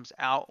that comes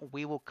out.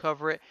 We will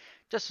cover it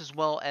just as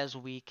well as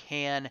we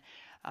can.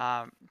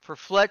 For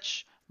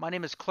Fletch, my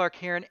name is Clark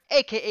Heron,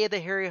 aka the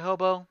Hairy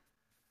Hobo,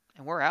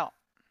 and we're out.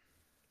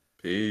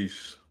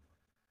 Peace.